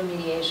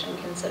remediation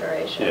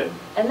consideration. Yeah.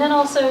 And then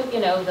also,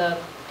 you know, the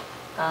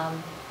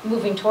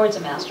moving towards a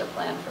master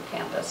plan for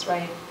campus,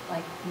 right?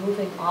 Like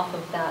moving off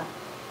of that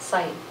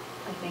site.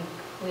 I think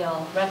we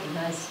all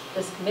recognize,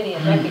 this committee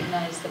had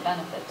recognized the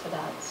benefit to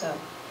that. So,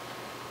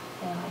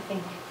 you know, I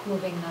think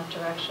moving in that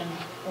direction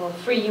will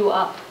free you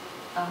up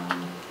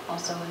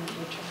also in the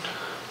future.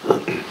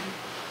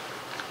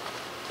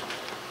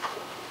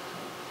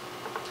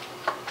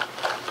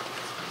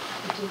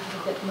 We do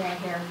have a bit more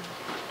here.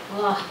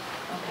 Oh,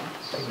 okay.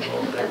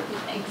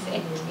 Thanks,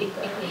 Andy.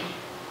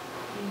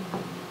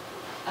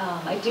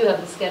 I do have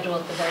the schedule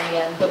at the very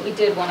end, but we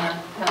did want to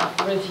kind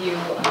of review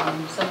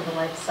some of the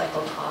life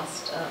cycle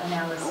cost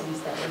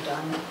analyses that were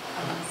done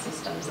on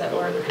systems that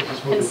were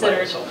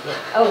considered.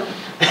 Oh,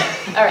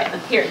 all right,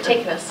 here,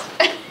 take this.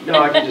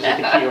 No, I can just hit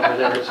the key over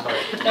there, it's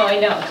fine. No, I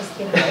know, just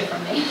get away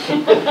from me.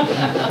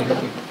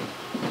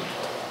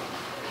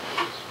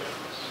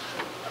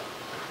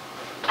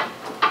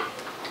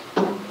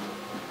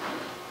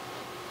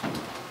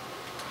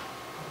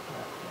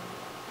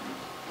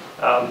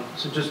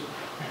 So just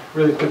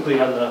really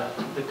quickly on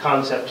the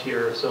concept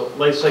here. So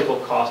life cycle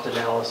cost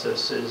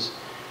analysis is,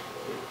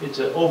 it's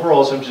an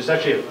overall assumption, it's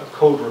actually a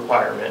code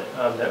requirement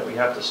that we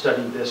have to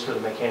study this for the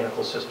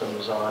mechanical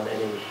systems on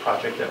any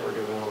project that we're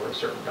doing over a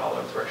certain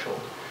dollar threshold.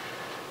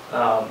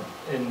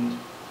 And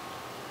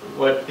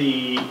what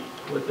the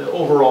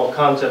overall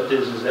concept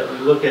is that we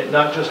look at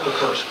not just the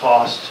first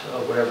cost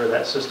of whatever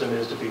that system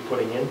is to be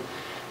putting in.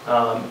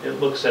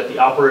 It looks at the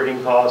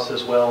operating costs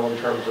as well in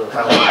terms of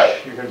how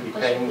much you're going to be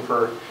paying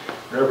for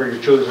whatever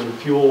your chosen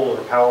fuel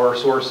or power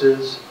source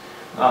is.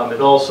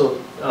 It also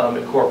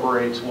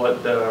incorporates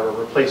what the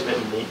replacement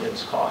and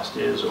maintenance cost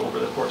is over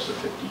the course of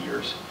 50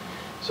 years.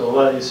 So a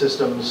lot of these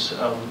systems,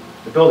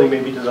 the building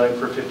may be designed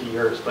for 50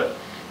 years, but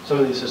some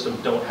of these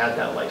systems don't have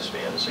that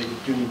lifespan, so you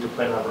do need to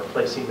plan on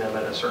replacing them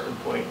at a certain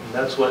point. And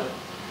that's what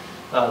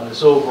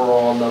this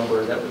overall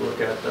number that we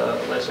look at, the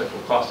life cycle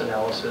cost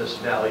analysis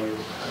value,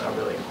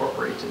 really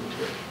incorporates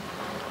into it.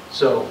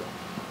 So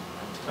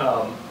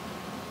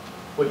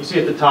what you see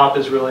at the top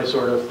is really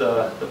sort of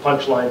the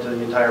punchline to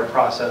the entire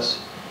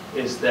process,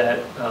 is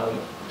that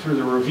through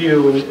the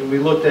review, and we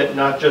looked at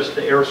not just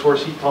the air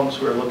source heat pumps,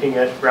 we were looking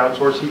at ground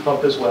source heat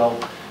pump as well,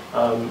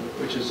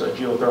 which is a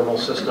geothermal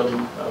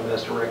system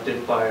as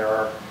directed by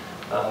our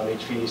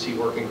HVAC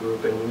working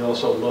group. And we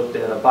also looked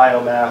at a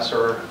biomass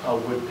or a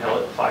wood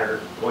pellet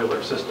fired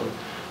boiler system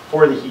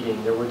for the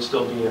heating. There would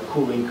still be a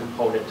cooling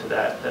component to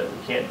that that we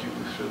can't do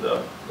through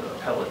the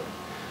pellet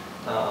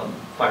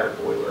fired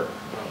boiler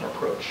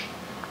approach.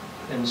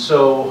 And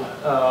so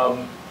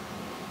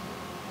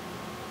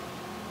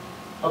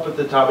up at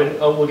the top, and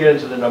we'll get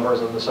into the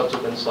numbers on the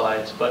subsequent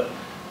slides, but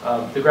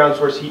the ground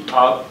source heat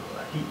pump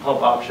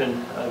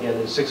option, again,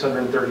 is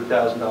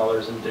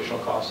 $630,000 in additional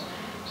costs.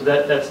 So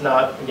that's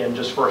not, again,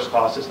 just first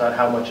cost. It's not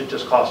how much it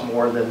just costs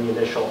more than the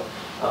initial.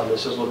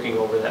 This is looking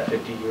over that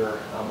 50-year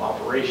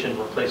operation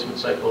replacement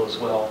cycle as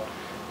well.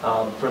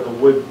 For the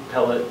wood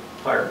pellet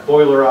fired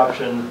boiler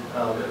option,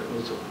 it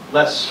was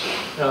less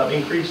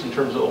increase in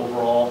terms of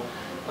overall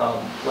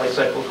life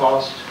cycle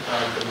cost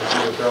than the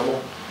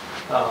geothermal,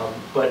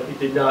 but it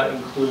did not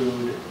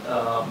include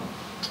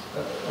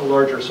a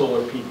larger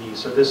solar PV.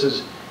 So this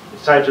is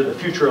tied to the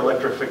future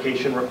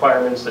electrification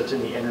requirements that's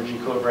in the energy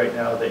code right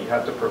now that you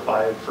have to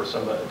provide for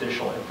some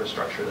additional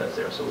infrastructure that's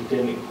there. So we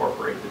didn't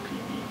incorporate the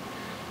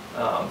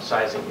PV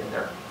sizing in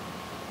there.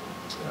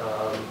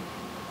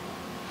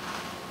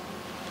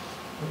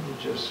 Let me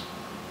just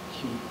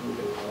keep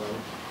moving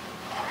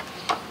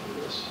on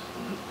through this.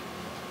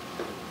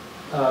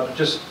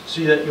 Just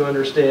so that you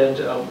understand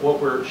what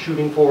we're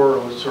shooting for,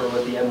 or sort of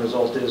what the end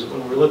result is.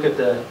 When we look at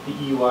the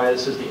EUI,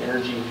 this is the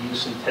energy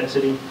use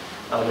intensity.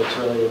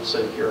 It's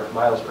like your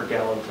miles per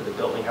gallon for the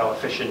building, how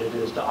efficient it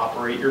is to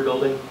operate your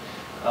building.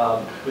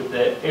 With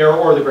the air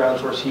or the ground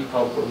source heat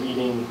pump, we're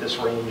meeting this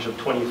range of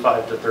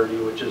 25 to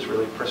 30, which is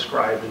really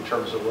prescribed in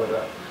terms of what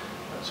a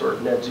sort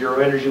of net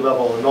zero energy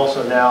level, and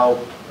also now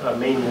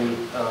mainly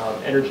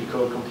energy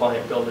code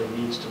compliant building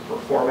needs to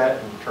perform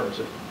at in terms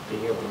of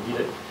being able to meet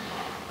it.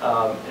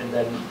 And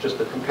then just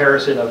the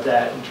comparison of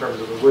that in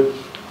terms of the wood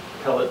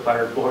pellet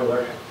fired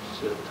boiler,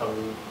 it's a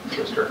tongue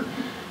twister.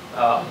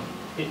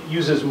 It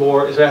uses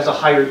more, it has a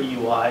higher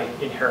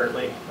EUI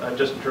inherently,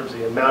 just in terms of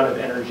the amount of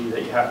energy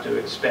that you have to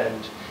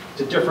expend.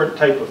 It's a different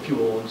type of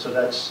fuel, and so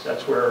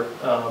that's where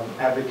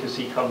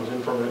advocacy comes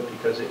in from it,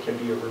 because it can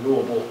be a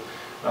renewable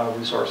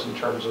resource in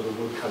terms of the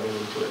wood coming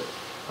into it.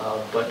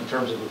 But in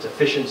terms of its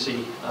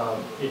efficiency,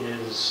 it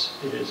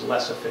is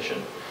less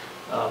efficient,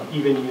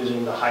 even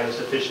using the highest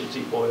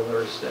efficiency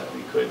boilers that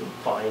we could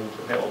find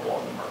available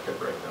on the market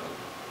right now.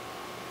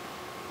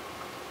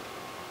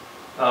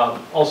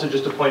 Also,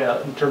 just to point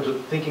out, in terms of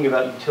thinking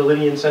about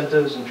utility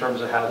incentives, in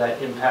terms of how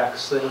that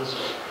impacts things,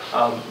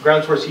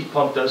 ground source heat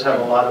pump does have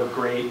a lot of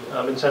great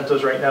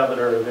incentives right now that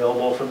are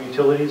available from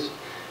utilities.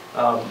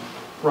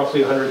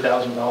 Roughly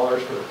 $100,000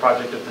 for the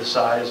project of this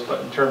size,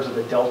 but in terms of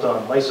the delta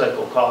on life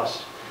cycle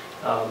cost,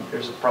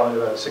 there's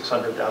probably about a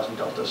 $600,000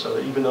 delta. So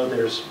that even though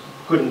there's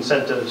good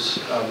incentives,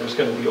 there's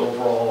going to be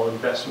overall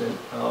investment,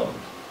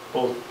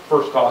 both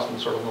first cost and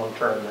sort of long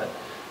term, that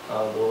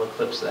will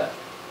eclipse that.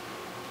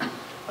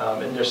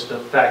 And just the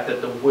fact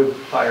that the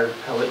wood-fired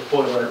pellet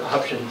boiler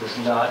option does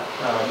not,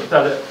 it's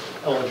not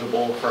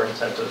eligible for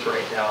incentives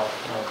right now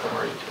from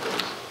our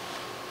utilities.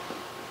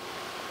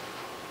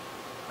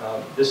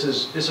 This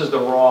is the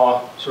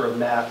raw sort of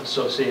math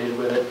associated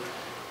with it.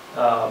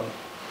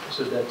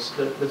 So that's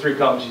the three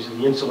columns. You see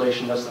the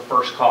insulation, that's the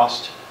first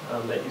cost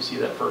that you see,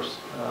 that first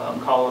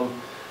column.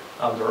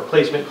 The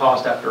replacement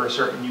cost after a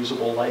certain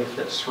usable life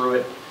that's through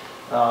it,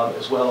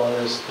 as well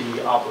as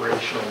the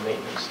operational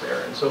maintenance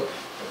there. And so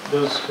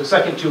the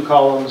second two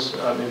columns,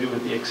 maybe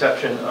with the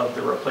exception of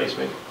the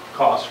replacement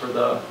cost for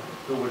the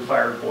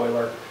wood-fired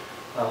boiler,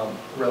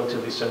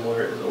 relatively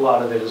similar. A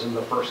lot of it is in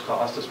the first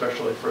cost,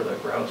 especially for the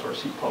ground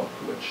source heat pump,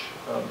 which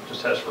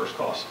just has first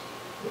cost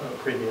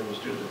premiums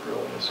due to the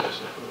drilling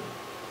associated with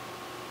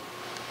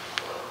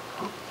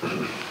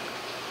it.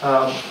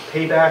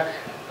 Payback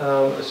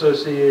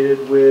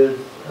associated with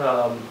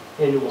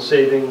annual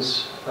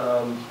savings.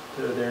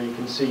 There you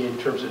can see in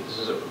terms of, this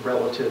is a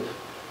relative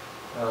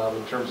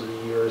in terms of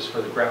the years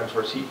for the ground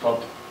source heat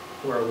pump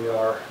where we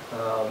are,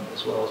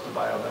 as well as the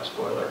biomass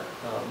boiler,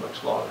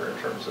 much longer in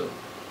terms of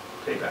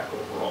payback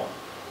overall.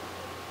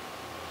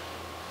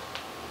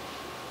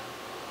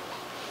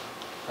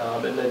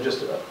 And then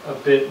just a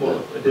bit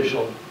more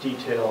additional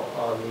detail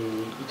on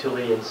the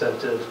utility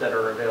incentives that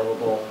are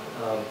available.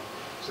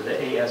 So the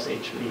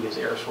ASHP is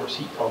air source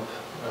heat pump,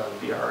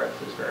 VRF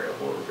is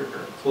variable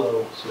refrigerant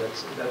flow. So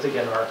that's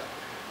again our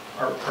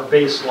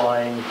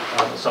baseline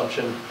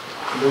assumption.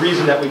 And the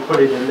reason that we put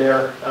it in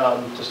there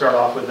to start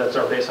off with, that's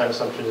our baseline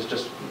assumption, is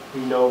just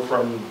we know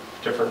from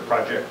different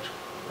project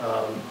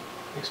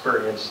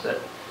experience that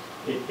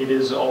it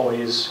is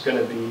always going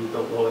to be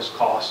the lowest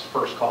cost,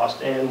 first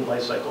cost, and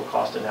life cycle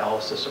cost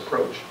analysis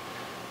approach.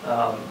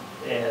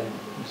 And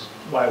that's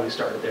why we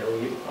started there.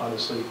 We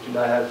honestly do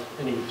not have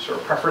any sort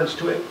of preference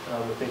to it.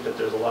 We think that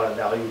there's a lot of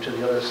value to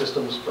the other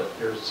systems, but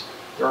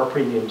there are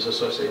premiums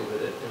associated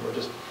with it. And we're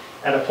just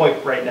at a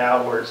point right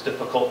now where it's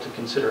difficult to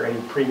consider any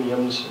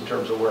premiums in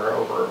terms of where our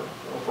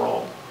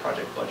overall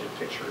project budget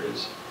picture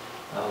is.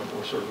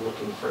 We're sort of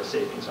looking for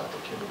savings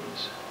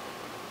opportunities.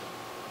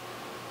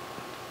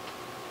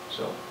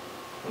 So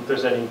if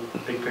there's any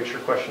big picture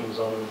questions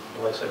on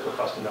the life cycle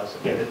cost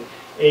analysis, again,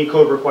 A,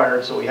 code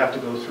required, so we have to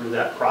go through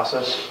that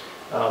process.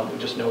 We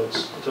just know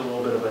it's a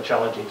little bit of a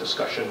challenging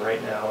discussion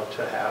right now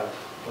to have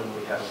when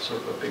we have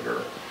sort of a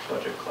bigger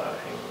budget cloud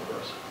hanging over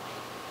us.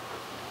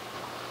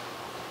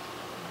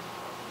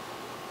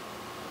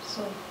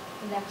 So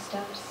the next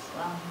steps,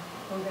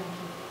 we're going to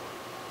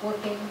keep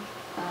working,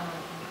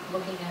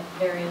 looking at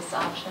various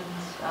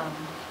options,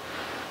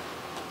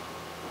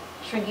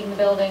 shrinking the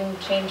building,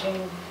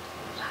 changing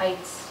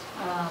heights,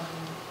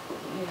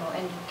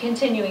 and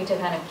continuing to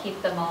kind of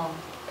keep them all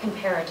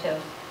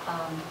comparative,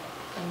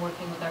 and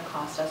working with our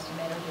cost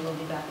estimator, who will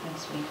be back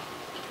next week,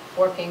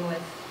 working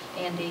with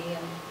Andy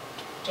and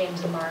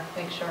James and Mark,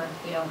 make sure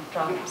we don't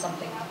drop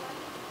something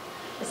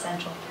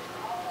essential.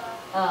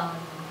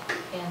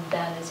 And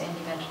then, as Andy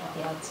mentioned at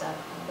the outset,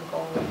 the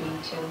goal would be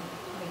to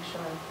make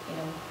sure,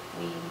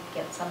 we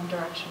get some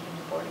direction from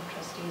the Board of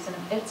Trustees, and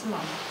it's a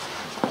month.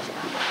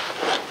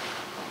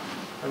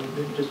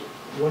 Maybe just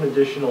one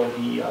additional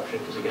VE option,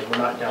 because again, we're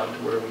not down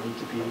to where we need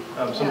to be.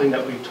 Something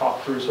that we've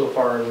talked through so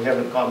far, and we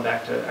haven't gone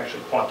back to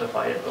actually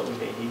quantify it, but we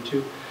may need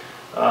to,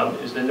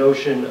 is the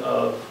notion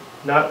of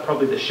not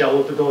probably the shell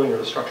of the building or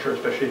the structure,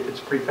 especially if it's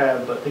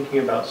prefab, but thinking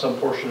about some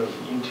portion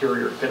of the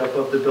interior fit up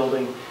of the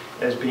building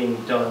as being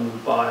done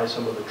by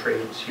some of the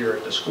trades here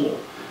at the school.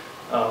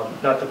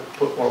 Not to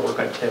put more work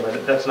on Tim,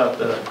 and that's not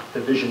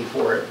the vision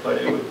for it,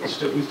 but we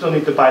still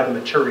need to buy the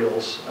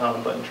materials,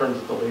 but in terms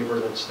of the labor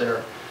that's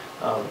there,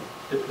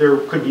 there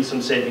could be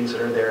some savings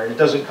that are there. And it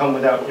doesn't come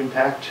without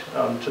impact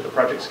to the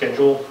project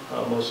schedule,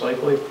 most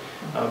likely.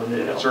 And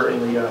it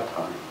certainly,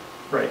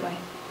 right.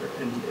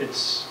 And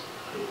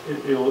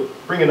it'll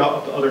bring in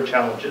up other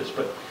challenges,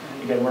 but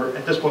again,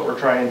 at this point, we're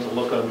trying to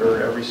look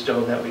under every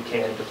stone that we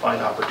can to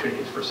find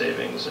opportunities for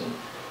savings, and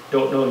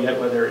don't know yet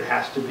whether it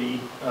has to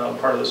be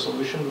part of the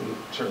solution. We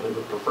certainly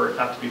would prefer it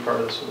not to be part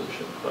of the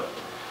solution, but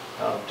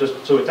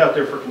just so it's out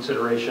there for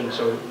consideration,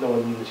 so no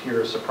one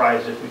here is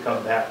surprised if we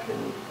come back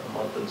in a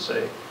month and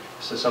say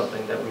this is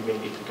something that we may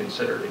need to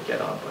consider to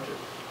get on budget.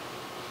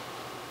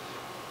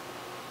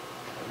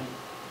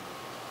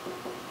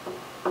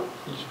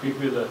 Just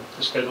briefly the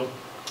schedule.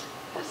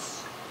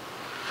 Yes.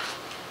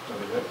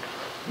 Okay.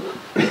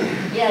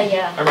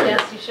 Yeah, I'm ready.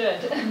 yes, you should.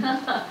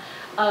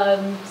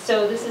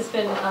 So this has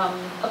been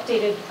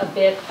updated a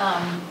bit.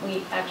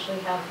 We actually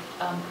have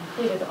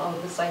completed all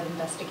of the site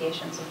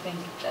investigations. I think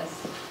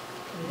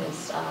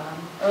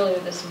earlier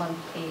this month,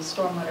 the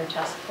stormwater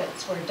test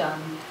pits were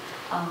done.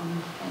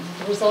 And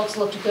the results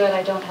looked good.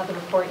 I don't have the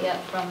report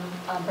yet from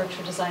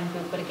Berkshire Design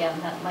Group, but again,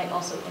 that might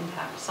also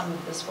impact some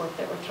of this work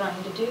that we're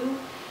trying to do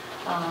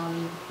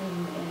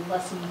in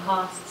lessening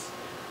costs.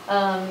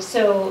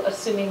 So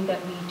assuming that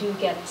we do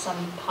get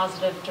some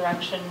positive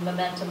direction,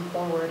 momentum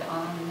forward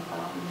on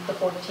the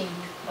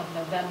 14th of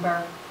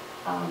November,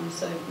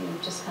 so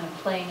just kind of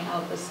playing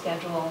out the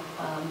schedule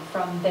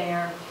from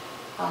there,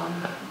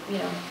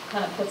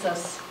 kind of puts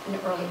us in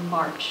early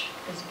March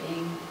as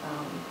being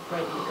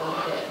ready to go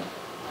to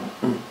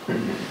bid.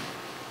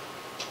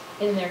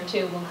 In there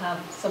too, we'll have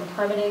some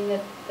permitting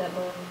that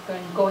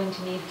we're going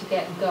to need to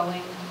get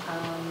going,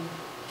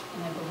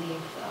 and I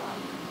believe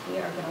we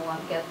are going to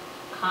want to get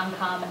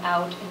Concom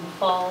out in the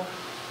fall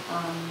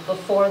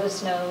before the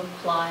snow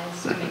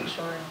flies to make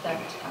sure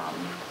that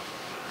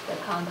the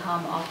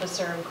Concom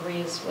officer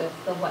agrees with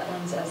the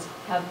wetlands as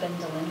have been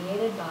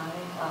delineated by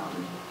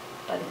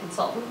the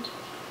consultant.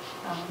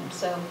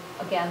 So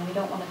again, we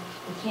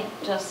can't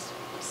just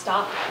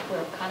stop.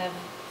 We're kind of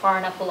far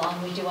enough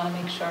along. We do want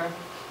to make sure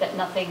that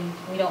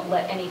we don't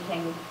let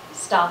anything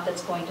stop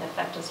that's going to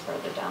affect us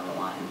further down the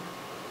line.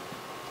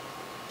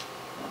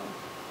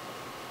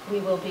 We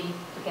will be,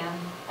 again,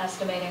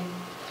 estimating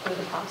through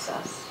the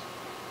process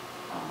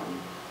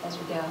as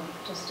we go,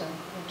 just to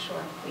make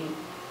sure we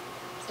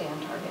stay on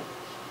target.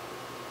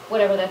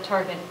 Whatever that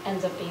target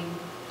ends up being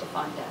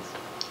defined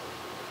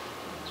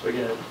as. So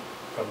again,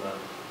 from the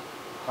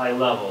high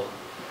level,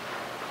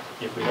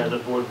 if we had the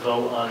board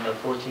vote on the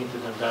 14th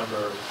of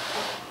November,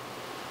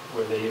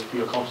 where they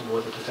feel comfortable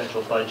with the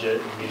potential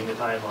budget and meeting the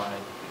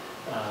timeline,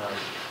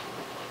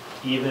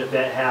 even if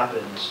that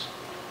happens,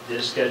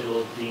 this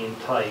schedule being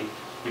tight,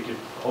 we could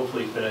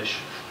hopefully finish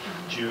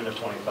June of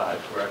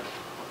 25, correct?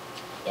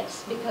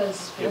 Yes,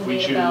 because If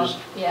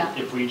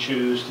we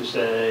choose to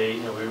say,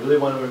 we really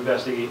want to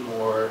investigate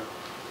more,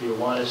 we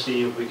want to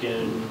see if we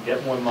can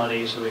get more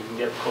money so we can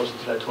get closer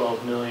to that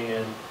 12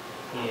 million,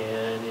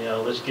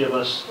 and let's give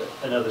us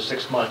another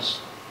 6 months.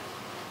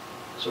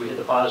 So we hit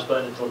the pause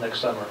button until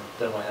next summer,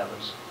 then what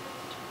happens?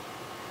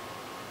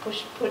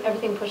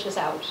 Everything pushes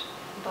out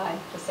by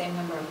the same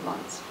number of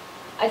months.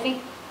 I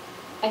think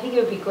it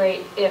would be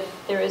great if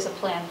there is a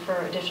plan for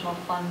additional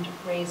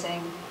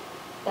fundraising,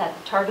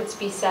 that targets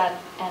be set,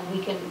 and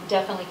we can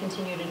definitely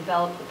continue to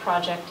develop the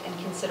project and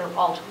consider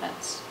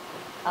alternates.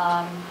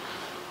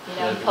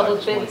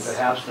 Public bids.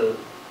 Perhaps the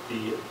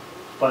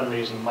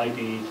fundraising might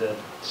be to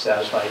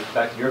satisfy,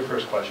 back to your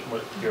first question,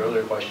 your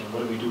earlier question,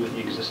 what do we do with the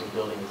existing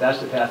building? If that's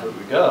the path that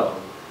we go,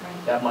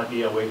 Right. That might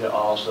be a way to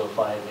also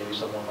find maybe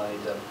some more money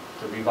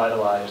to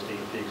revitalize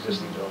the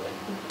existing building.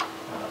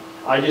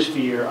 I just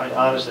fear,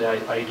 honestly,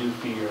 I do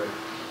fear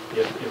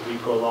if we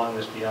prolong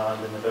this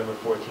beyond the November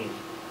 14th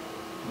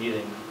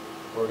meeting,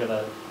 we're going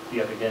to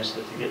be up against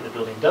it to get the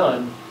building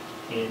done.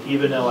 And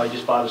even though I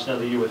just bought us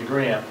another year with a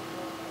grant,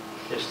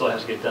 it still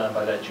has to get done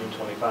by that June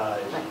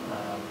 25. Right.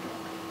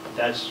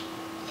 That's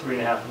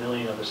 $3.5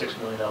 million of a $6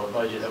 million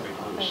budget that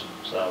we lose.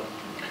 So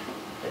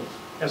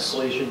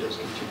Escalation does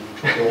continue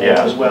to go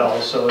Yeah. as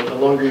well, so the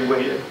longer you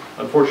wait,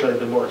 unfortunately,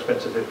 the more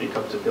expensive it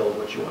becomes to build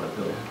what you want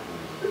to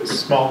build.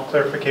 Small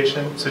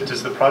clarification, so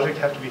does the project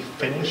have to be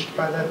finished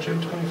by that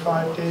June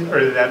 25 date,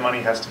 or that money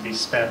has to be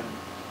spent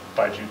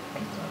by June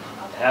 25?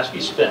 it has to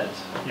be spent.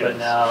 But Yes.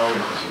 now,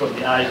 from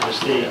the eyes of the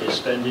state, is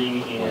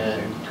spending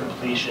and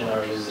completion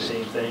are the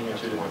same thing or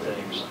two different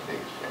things?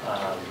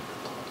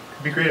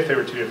 It'd be great if they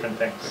were two different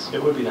things.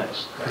 It would be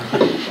nice.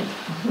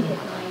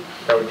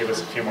 That would give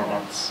us a few more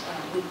months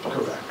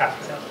Correct.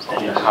 after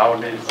that. And how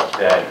does that,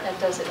 That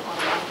does it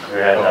automatically.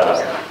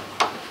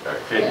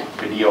 we had a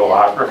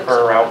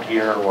videographer out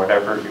here, or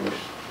whatever,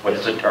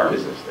 what's the term?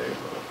 Is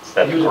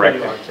that He was a correct?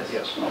 video architect,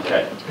 yes.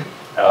 Okay.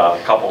 A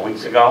couple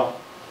weeks ago,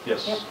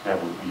 Yes.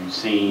 have you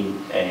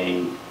seen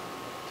a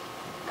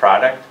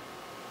product?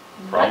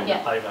 Not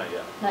yet, I not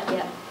yet. not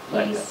yet.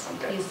 Not He's,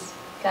 yet, okay. he's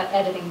got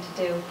editing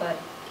to do, but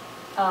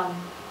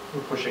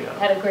We're pushing on it.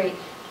 had a great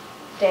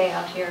day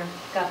out here,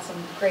 got some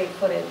great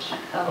footage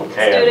of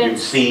Okay, have you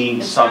students,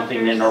 seen something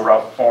in a instructors.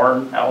 rough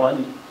form,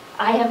 Ellen?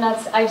 I have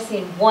not, I've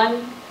seen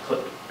one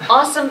Clip.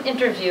 awesome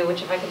interview,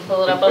 which if I can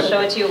pull it up, I'll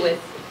show it to you with,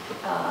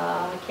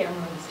 I can't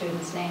remember the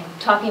student's name,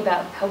 talking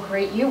about how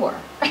great you were.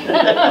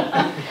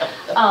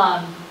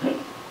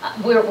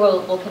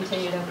 We'll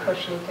continue to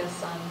push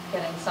Lucas on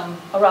getting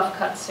a rough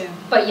cut soon.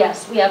 But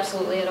yes, we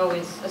absolutely had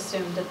always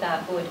assumed that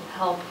that would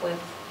help with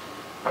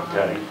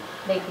Okay.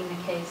 making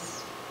the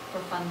case for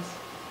funds.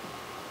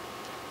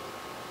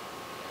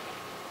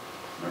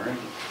 All right.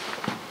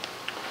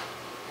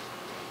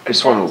 I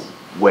just want to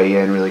weigh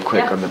in really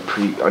quick Yeah.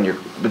 on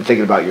been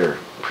thinking about your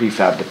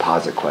prefab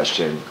deposit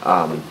question.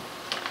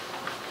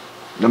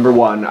 Number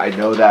one, I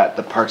know that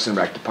the Parks and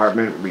Rec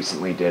Department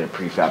recently did a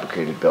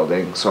prefabricated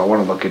building, so I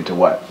want to look into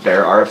what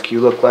their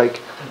RFQ looked like.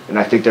 And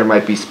I think there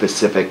might be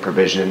specific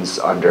provisions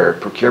under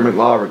procurement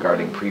law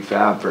regarding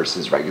prefab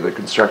versus regular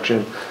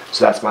construction.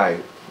 So that's my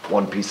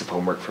one piece of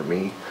homework for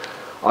me.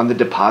 On the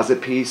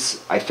deposit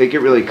piece, I think it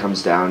really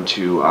comes down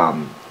to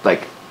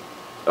like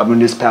a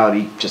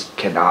municipality just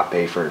cannot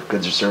pay for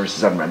goods or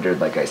services unrendered,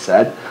 like I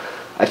said.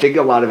 I think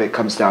a lot of it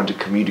comes down to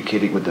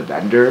communicating with the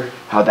vendor,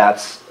 how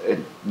that's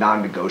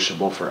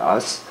non-negotiable for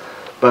us.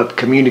 But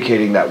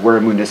communicating that we're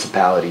a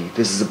municipality,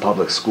 this is a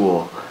public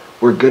school,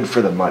 we're good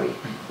for the money.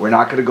 We're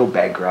not gonna go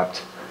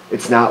bankrupt.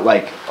 It's not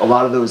like, a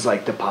lot of those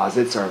like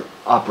deposits are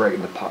operate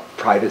in the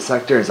private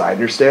sector, as I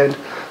understand.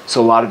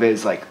 So a lot of it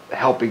is like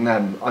helping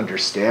them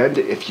understand,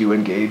 if you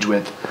engage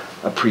with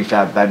a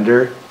prefab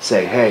vendor,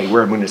 say, hey,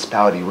 we're a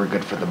municipality, we're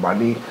good for the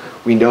money.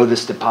 We know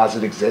this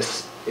deposit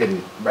exists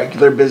in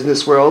regular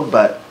business world,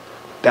 but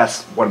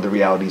that's one of the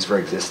realities we're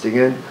existing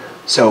in.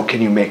 So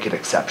can you make an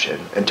exception?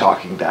 And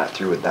talking that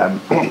through with them.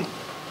 I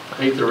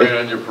hate to rain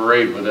on your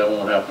parade, but that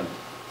won't happen.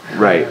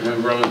 Right. We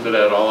run into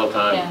that all the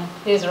time. Yeah,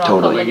 these are all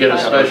Totally. public We get a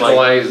projects.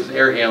 specialized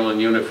air handling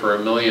unit for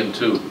 $1.2 million.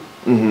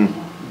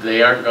 Mm-hmm.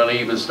 They aren't gonna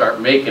even start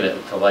making it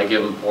until I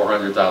give them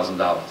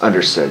 $400,000.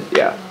 Understood,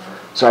 yeah.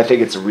 So I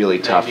think it's a really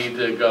tough. They need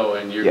to go,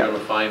 and you're Yeah. gonna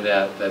find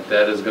that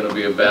is gonna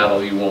be a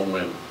battle you won't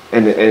win.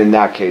 And in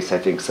that case, I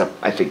think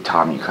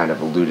Tom, you kind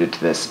of alluded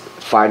to this,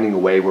 finding a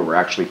way where we're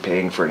actually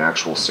paying for an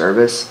actual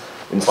service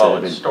instead Well,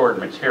 of it's in, stored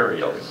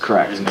materials.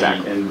 Correct, In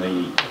exactly.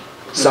 the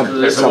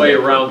There's a way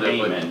some around it,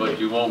 payment. but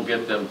you won't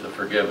get them to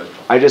forgive it.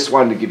 I just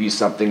wanted to give you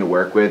something to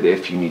work with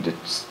if you need to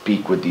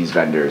speak with these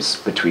vendors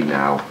between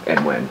now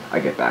and when I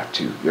get back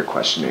to your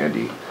question,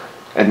 Andy.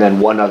 And then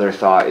one other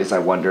thought is I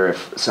wonder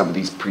if some of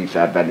these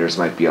prefab vendors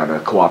might be on a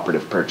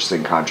cooperative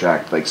purchasing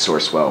contract, like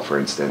Sourcewell, for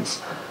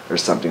instance, or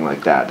something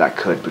like that, that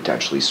could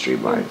potentially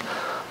streamline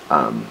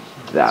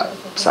that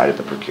side of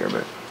the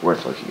procurement.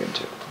 Worth looking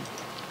into.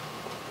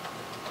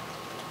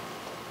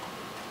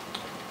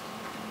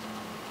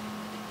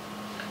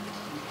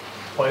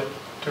 What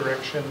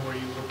direction were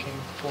you looking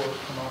for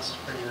from us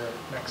for your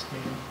next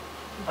meeting?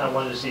 I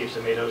wanted to see if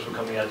tomatoes were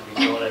coming out to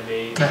be thrown at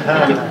me.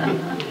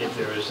 If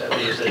there was at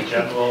least a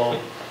general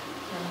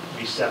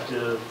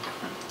receptive,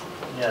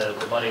 yeah,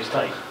 the money's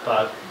tight,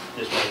 but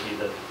this might be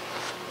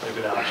a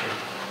good option.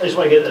 I just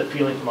want to get that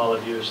feeling from all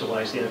of you, so when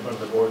I stand in front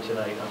of the board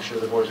tonight, I'm sure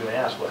the board's going to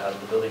ask, well, how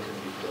did the building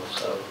committee feel?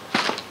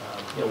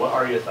 So, what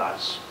are your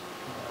thoughts?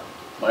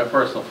 My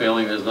personal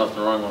feeling, there's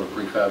nothing wrong with a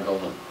prefab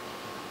building.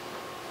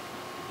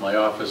 My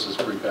office is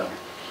prefab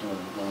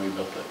when we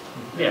built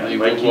it. Yeah, And they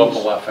like will go up a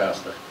lot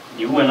faster.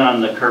 You went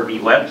on the Kirby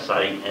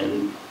website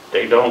and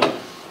they don't, You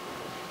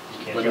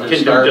You can't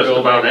can jump. do just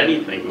about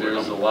anything with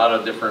There's a them. lot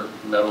of different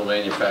metal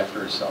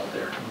manufacturers out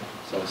there.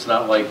 So it's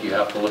not like you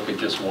have to look at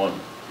just one,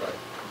 Right.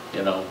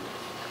 you know.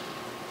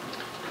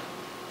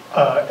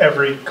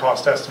 Every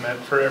cost estimate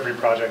for every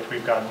project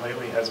we've gotten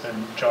lately has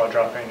been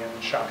jaw-dropping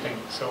and shocking,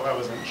 so I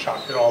wasn't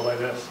shocked at all by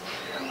this.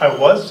 I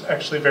was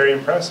actually very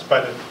impressed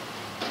by the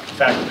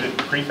fact that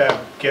prefab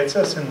gets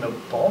us in the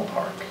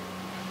ballpark.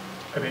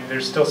 I mean,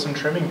 there's still some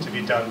trimming to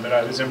be done, but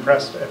I was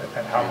impressed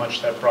at how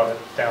much that brought it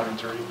down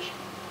into reach.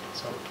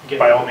 So,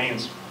 by all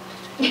means.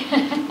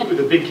 With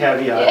a big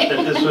caveat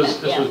that this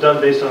was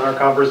done based on our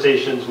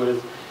conversations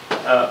with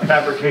a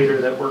fabricator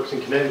that works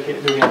in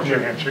Connecticut, New Hampshire.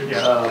 New Hampshire,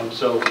 yeah.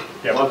 So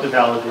we'll have to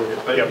validate it,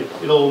 but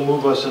it'll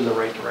move us in the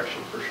right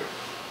direction for sure.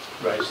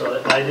 Right,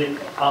 so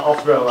I'll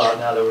throw out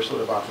now that we're sort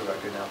of off the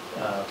record now.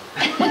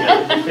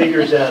 The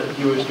figures that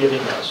he was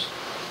giving us,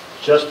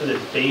 just for the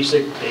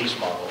basic base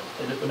model,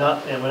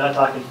 and we're not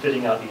talking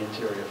fitting out the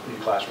interior of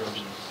the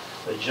classrooms,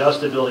 but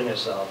just the building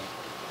itself,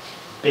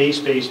 base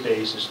is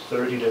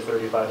 $30 to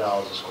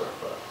 $35 a square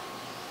foot.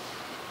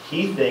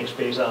 He thinks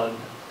based on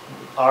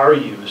our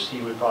use,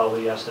 he would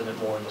probably estimate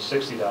more in the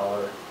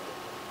 $60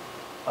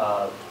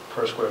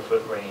 per square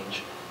foot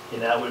range,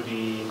 and that would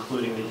be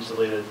including the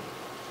insulated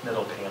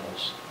metal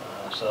panels.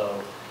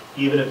 So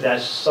even if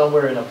that's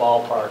somewhere in a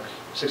ballpark,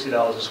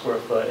 $60 a square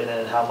foot, and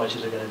then how much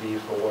is it going to be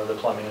for the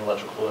plumbing,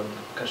 electrical, and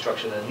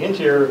construction in the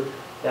interior,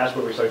 that's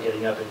where we start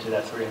getting up into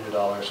that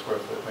 $300 square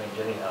foot range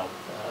anyhow.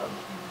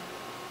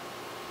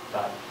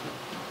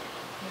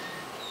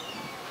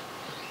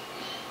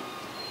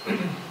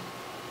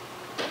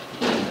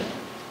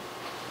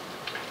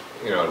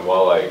 You know, and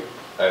while I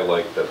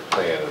like the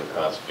plan and the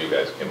concept you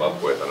guys came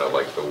up with, and I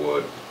like the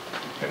wood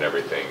and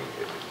everything,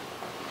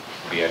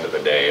 at the end of the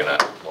day, and I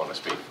want to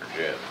speak for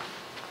Jim,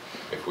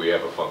 if we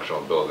have a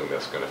functional building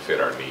that's going to fit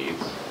our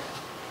needs,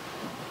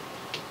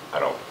 I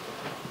don't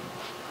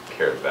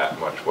care that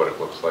much what it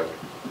looks like.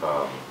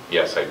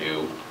 Yes, I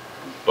do,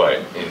 but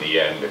in the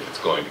end, if it's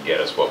going to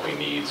get us what we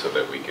need so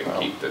that we can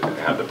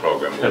have the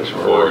program moving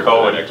forward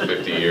for the next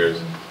 50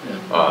 years,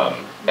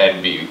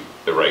 and be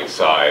the right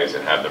size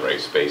and have the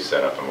right space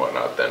set up and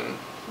whatnot, then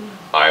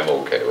I'm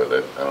okay with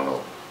it. I don't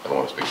know, I don't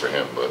want to speak for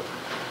him, but,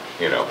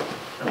 you know.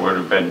 It would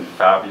have been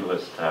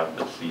fabulous to have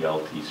the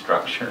CLT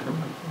structure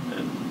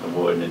and the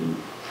wood, and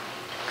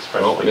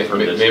especially for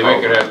this. Maybe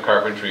we could have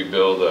carpentry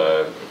build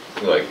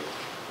like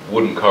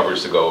wooden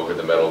covers to go over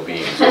the metal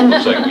beams, so it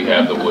looks like we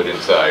have the wood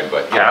inside,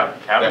 but.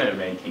 Cabinet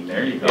making,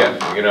 there you go.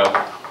 Yeah, you know.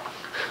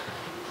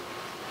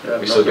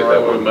 We still get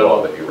that wood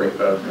wall that you rip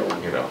out,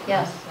 you know.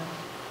 Yes,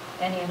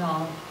 any and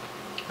all.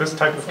 This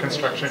type of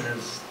construction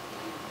is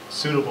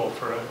suitable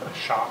for a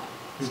shop.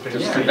 Just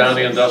go down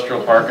the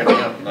industrial park and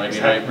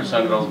 99%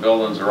 of those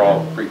buildings are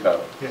all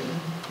prefab. Yeah.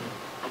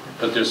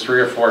 But there's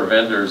 3 or 4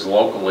 vendors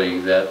locally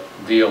that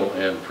deal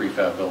in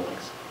prefab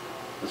buildings.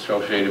 The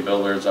Associated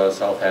Builders out of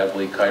South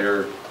Hadley,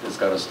 Kiter has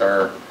got a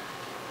Star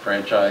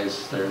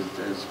franchise.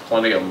 There's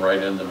plenty of them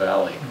right in the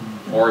valley.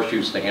 Morris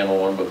used to handle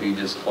one, but he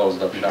just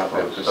closed up shop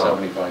after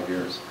 75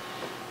 years.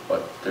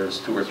 But there's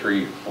 2 or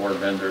 3, 4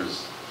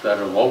 vendors that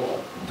are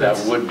local that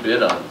would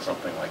bid on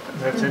something like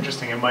this. That's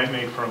interesting. It might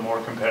make for a more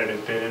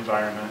competitive bid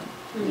environment.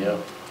 Yeah.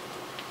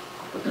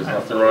 But there's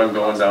nothing wrong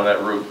going down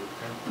that route.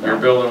 Your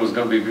building was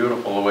going to be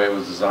beautiful the way it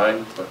was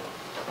designed, but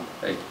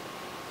hey,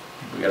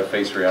 we got to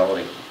face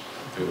reality.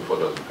 Beautiful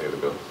doesn't pay the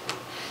bill.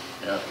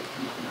 Yeah.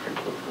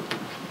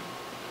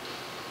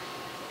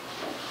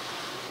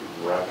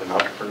 Wrapping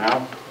up for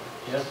now?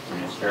 Yes.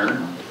 Sure. Is there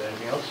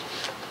anything else?